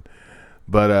you did,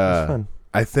 but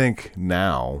I think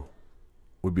now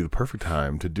would be the perfect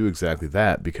time to do exactly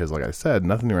that because, like I said,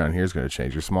 nothing around here is going to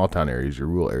change. Your small town areas, your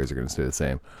rural areas are going to stay the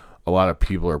same. A lot of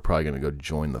people are probably going to go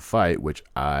join the fight, which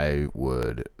I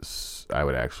would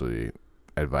actually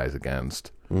advise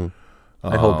against. I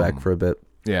hold back for a bit.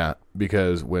 Yeah,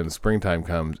 because when springtime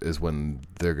comes is when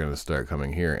they're going to start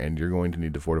coming here, and you're going to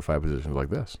need to fortify positions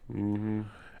like this. Mm-hmm.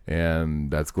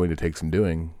 And that's going to take some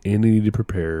doing. And you need to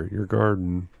prepare your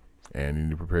garden.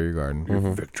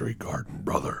 Your victory garden,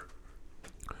 brother.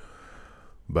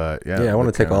 But yeah, I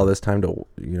want to take all this time to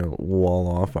wall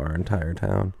off our entire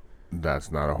town.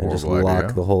 That's not a horrible and just idea.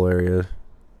 lock the whole area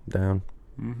down.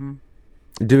 Mm-hmm.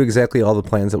 Do exactly all the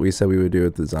plans that we said we would do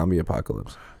at the zombie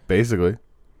apocalypse. Basically.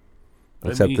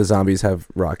 Except the zombies have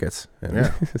rockets and,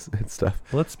 and stuff.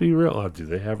 Let's be real. Do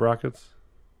they have rockets?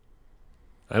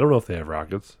 I don't know if they have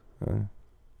rockets.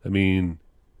 I mean,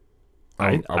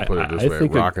 I'll put it this way.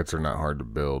 Rockets are not hard to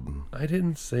build. I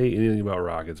didn't say anything about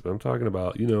rockets, but I'm talking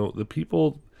about, the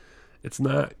people. It's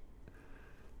not.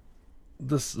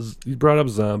 You brought up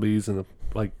zombies and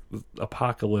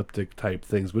apocalyptic type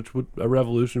things, which a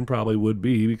revolution probably would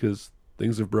be because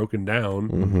things have broken down.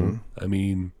 Mm-hmm. I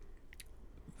mean,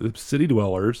 the city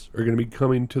dwellers are going to be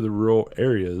coming to the rural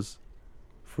areas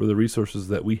for the resources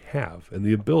that we have and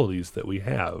the abilities that we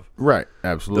have. Right,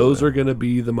 absolutely. Those are going to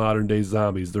be the modern day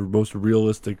zombies, the most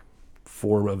realistic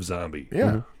form of zombie. Yeah.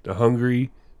 Mm-hmm. The hungry,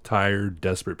 tired,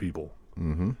 desperate people.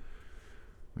 Mm-hmm.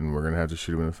 And we're going to have to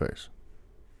shoot them in the face.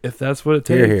 If that's what it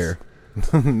takes. Here.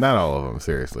 Not all of them,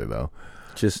 seriously, though.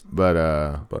 But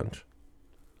a bunch.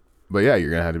 But yeah, you're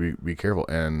going to have to be careful.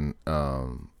 And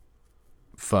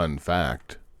fun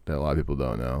fact that a lot of people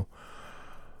don't know,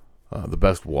 the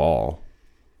best wall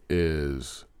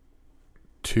is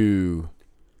 2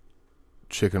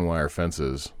 chicken wire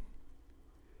fences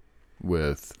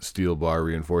with steel bar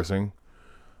reinforcing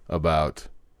about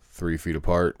 3 feet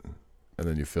apart, and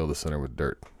then you fill the center with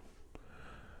dirt.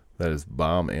 That is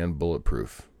bomb and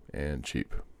bulletproof and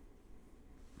cheap.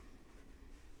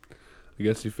 I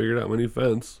guess you figured out my new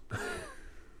fence.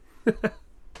 I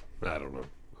don't know.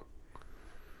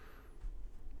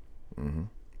 Mm-hmm.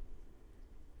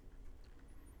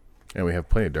 And we have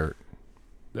plenty of dirt.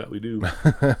 Yeah, we do.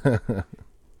 I'm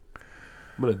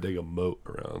going to dig a moat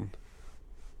around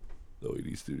the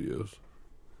OED studios.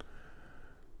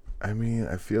 I mean,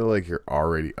 I feel like you're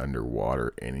already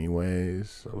underwater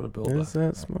anyways. I'm going to build Is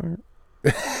that smart?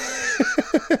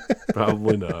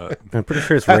 Probably not. I'm pretty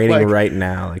sure it's raining right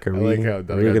now. Like, are we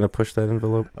going to push that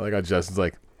envelope? I like how Justin's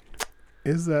like,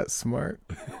 is that smart?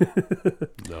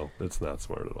 No, it's not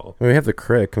smart at all. I mean, we have the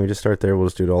crick. Can we just start there? We'll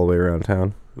just do it all the way around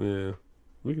town. Yeah,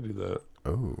 we could do that.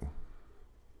 Oh.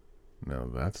 No,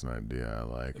 that's an idea. I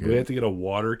like it. We have to get a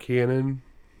water cannon,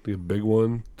 like a big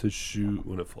one, to shoot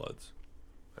when it floods.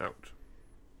 Out.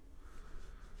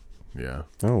 Yeah.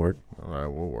 That'll work. All right,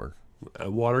 will work.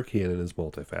 A water cannon is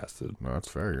multifaceted. No, that's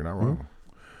fair. You're not wrong.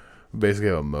 Basically,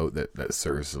 have a moat that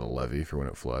serves as a levee for when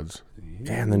it floods.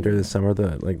 Yeah, and then during the summer,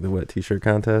 the wet T-shirt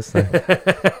contest.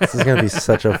 This is gonna be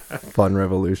such a fun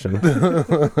revolution.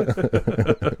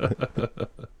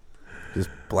 Just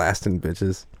blasting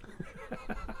bitches.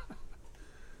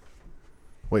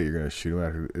 Wait, you're gonna shoot him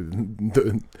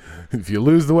after? If you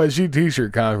lose the wet sheet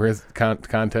T-shirt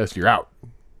contest, you're out.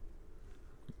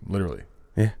 Literally.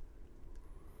 Yeah.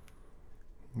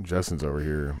 Justin's over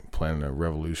here planning a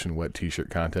revolution wet T-shirt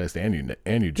contest and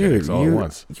eugenics all at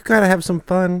once. You gotta have some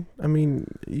fun. I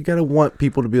mean, you gotta want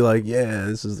people to be like, "Yeah,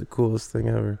 this is the coolest thing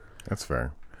ever." That's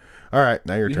fair. All right,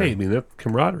 now your turn. Hey, I mean, that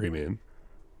camaraderie, man.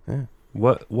 Yeah.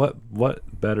 What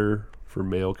better for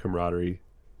male camaraderie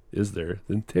is there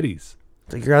than titties?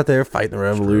 It's like you're out there fighting the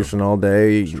revolution all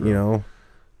day. You know,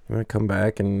 you want to come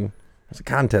back and there's a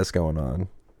contest going on.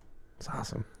 It's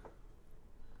awesome.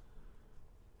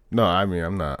 No, I mean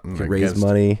I'm not raise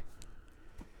money.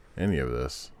 Any of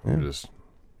this. Yeah. I'm just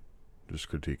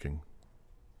critiquing.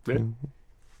 Yeah.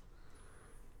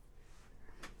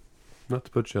 Not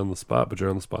to put you on the spot, but you're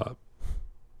on the spot.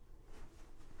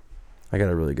 I got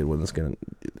a really good one that's I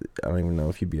don't even know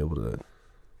if you'd be able to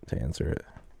answer it.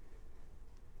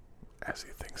 As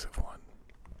he thinks of one.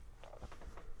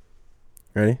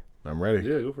 Ready? I'm ready.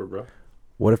 Yeah, go for it, bro.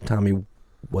 What if Tommy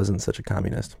wasn't such a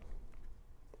communist?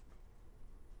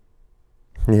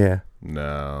 Yeah.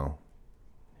 No.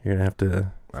 You're gonna have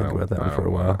to think about that one for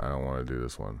a while. I don't want to do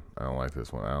this one. I don't like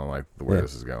this one. I don't like where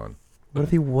this is going. What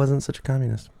if he wasn't such a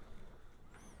communist?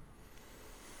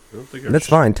 I don't think That's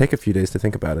fine. Take a few days to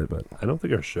think about it, but I don't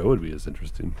think our show would be as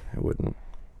interesting. it wouldn't.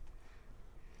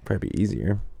 Probably be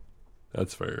easier.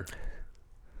 That's fair.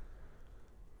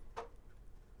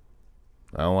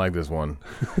 I don't like this one.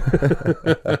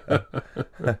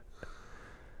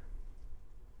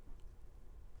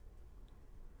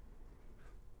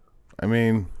 I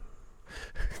mean,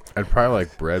 I'd probably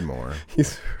like bread more.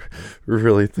 He's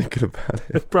really thinking about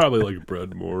it. Probably like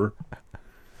bread more.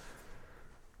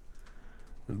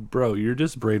 Bro, you're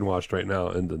just brainwashed right now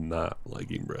into not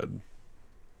liking bread.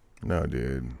 No,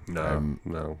 dude. No.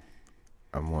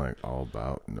 I'm like all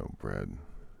about no bread.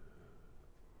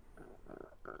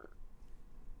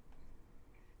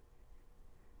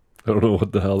 I don't know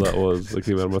what the hell that was that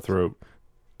came out of my throat.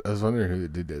 I was wondering who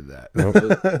did that. Nope.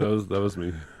 that was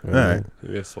me. All right.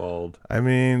 Maybe I swallowed I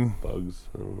mean, bugs.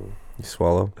 I don't know. You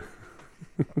swallow.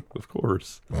 Of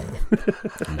course.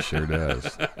 he sure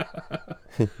does.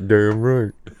 Damn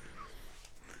right.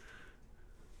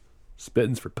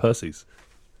 Spitting's for pussies.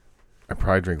 I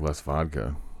probably drink less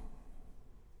vodka.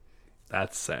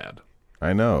 That's sad.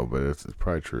 I know, but it's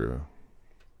probably true.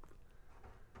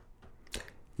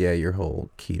 Yeah, your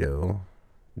whole keto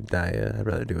diet. I'd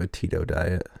rather do a Tito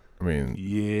diet. I mean,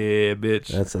 Yeah, bitch.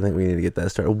 That's I think we need to get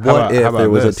that started. How What if about there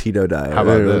was this? a Tito diet? How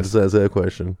about this? Just ask that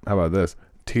question. how about this?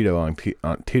 Tito on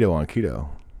keto.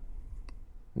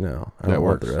 No, I That don't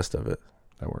want works. the rest of it.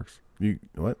 That works. You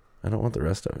what? I don't want the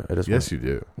rest of it. I just Yes, want, you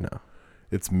do. No.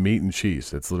 It's meat and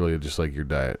cheese. It's literally just like your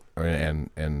diet,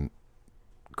 and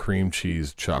cream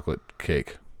cheese chocolate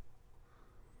cake.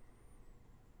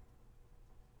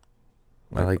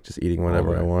 I like just eating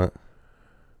whatever I want.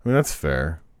 I mean, that's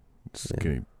fair.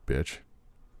 Skinny bitch.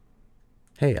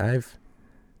 Hey, I've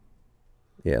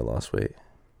lost weight.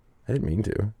 I didn't mean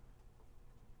to.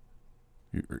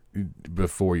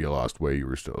 Before you lost weight, you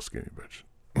were still a skinny bitch.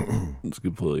 It's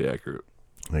completely accurate.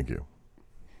 Thank you.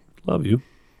 Love you.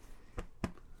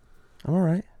 I'm all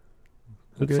right.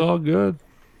 It's good. all good.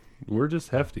 We're just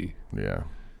hefty. Yeah,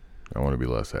 I want to be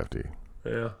less hefty.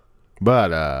 Yeah.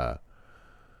 But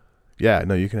yeah,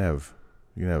 no, you can have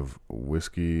You can have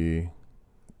whiskey.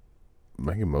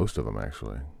 I think most of them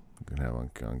actually you can have on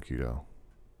keto.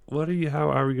 How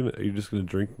are we gonna? Are you just gonna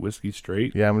drink whiskey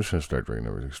straight? Yeah, I'm just gonna start drinking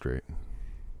everything straight.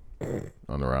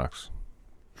 On the rocks.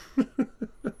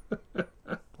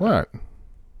 What?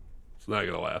 It's not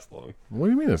gonna last long. What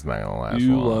do you mean it's not gonna last long?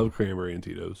 You love cranberry and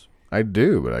Tito's. I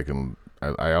do, but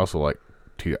I also like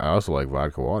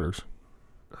vodka waters.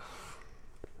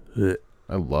 I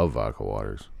love vodka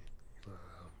waters.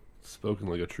 Spoken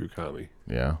like a true commie.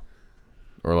 Yeah.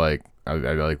 Or like I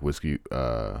like whiskey,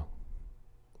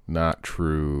 not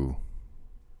true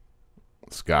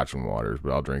scotch and waters,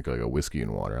 but I'll drink like a whiskey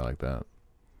and water. I like that.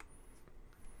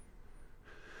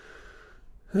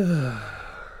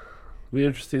 Be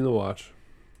interesting to watch.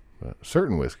 But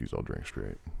certain whiskeys I'll drink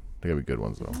straight. They gotta be good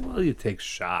ones though. Well, you take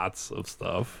shots of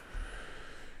stuff.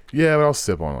 Yeah, but I'll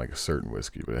sip on like a certain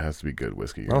whiskey, but it has to be good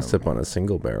whiskey. I'll sip on a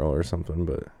single barrel or something,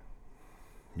 but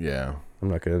yeah, I'm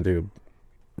not gonna do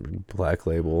Black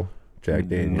Label, Jack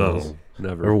Daniels. No,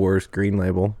 never. Or worse, Green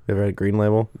Label. You ever had Green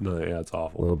Label? No, yeah, it's A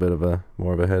awful. little bit of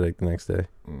more of a headache the next day.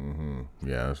 Mm-hmm.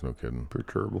 Yeah, that's no kidding.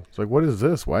 Pretty terrible. It's like, what is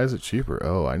this? Why is it cheaper?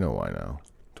 Oh, I know why now.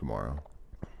 Tomorrow.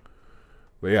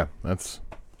 But yeah, that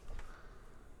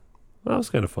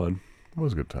was kind of fun. It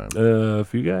was a good time.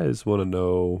 If you guys want to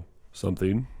know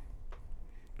something,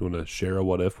 you want to share a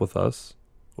what if with us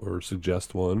or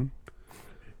suggest one,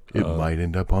 it might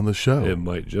end up on the show. It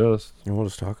might just. And we'll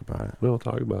just talk about it. We'll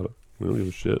talk about it. We don't give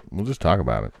a shit. We'll just talk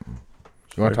about it.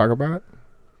 You want to talk about it?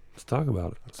 Let's talk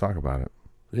about it. Let's talk about it.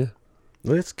 Yeah.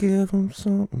 Let's give them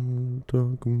something to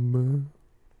talk about.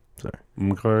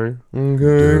 Sorry.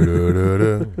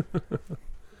 Okay.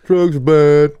 Drugs are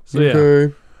bad. So,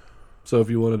 okay. So if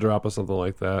you want to drop us something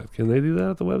like that, can they do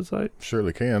that at the website?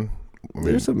 Surely can.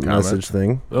 There's a comment. message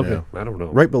thing. Okay. Yeah. I don't know.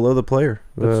 Right below the player.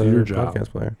 That's your job. Podcast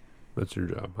player. That's your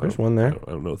job. There's one there.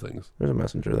 I don't know things. There's a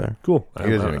messenger there. Cool.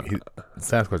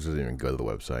 Sasquatch doesn't even go to the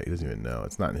website. He doesn't even know.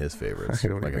 It's not in his favorites. I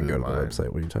don't even it's go to mine. the website.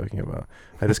 What are you talking about?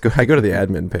 I go to the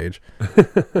admin page.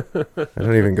 I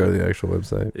don't even go to the actual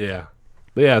website. Yeah.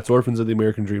 But yeah, it's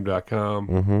orphansoftheamericandream.com.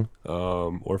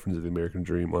 Mm-hmm. Orphans of the American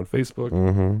Dream on Facebook.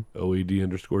 Mm-hmm.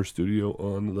 OAD_studio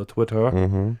on the Twitter.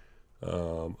 Mm-hmm.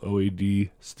 OAD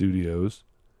Studios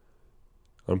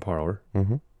on Parler.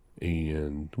 Mm-hmm.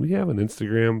 And we have an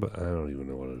Instagram, but I don't even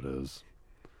know what it is.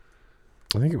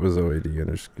 I think it was OAD.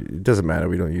 It doesn't matter.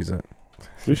 We don't use it.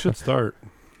 We should start.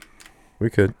 We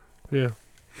could. Yeah.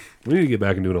 We need to get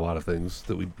back and doing a lot of things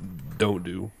that we don't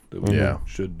do that we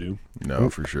should do.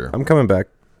 No, for sure. I'm coming back.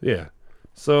 Yeah.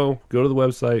 So go to the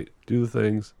website, do the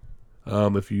things.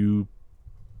 If you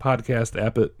podcast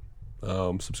app it,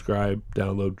 subscribe,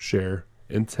 download, share,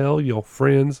 and tell your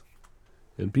friends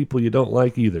and people you don't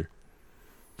like either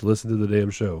to listen to the damn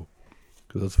show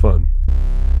because it's fun.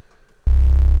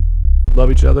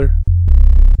 Love each other.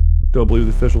 Don't believe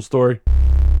the official story.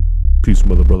 Peace,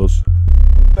 mother brothers.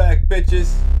 Back,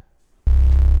 bitches.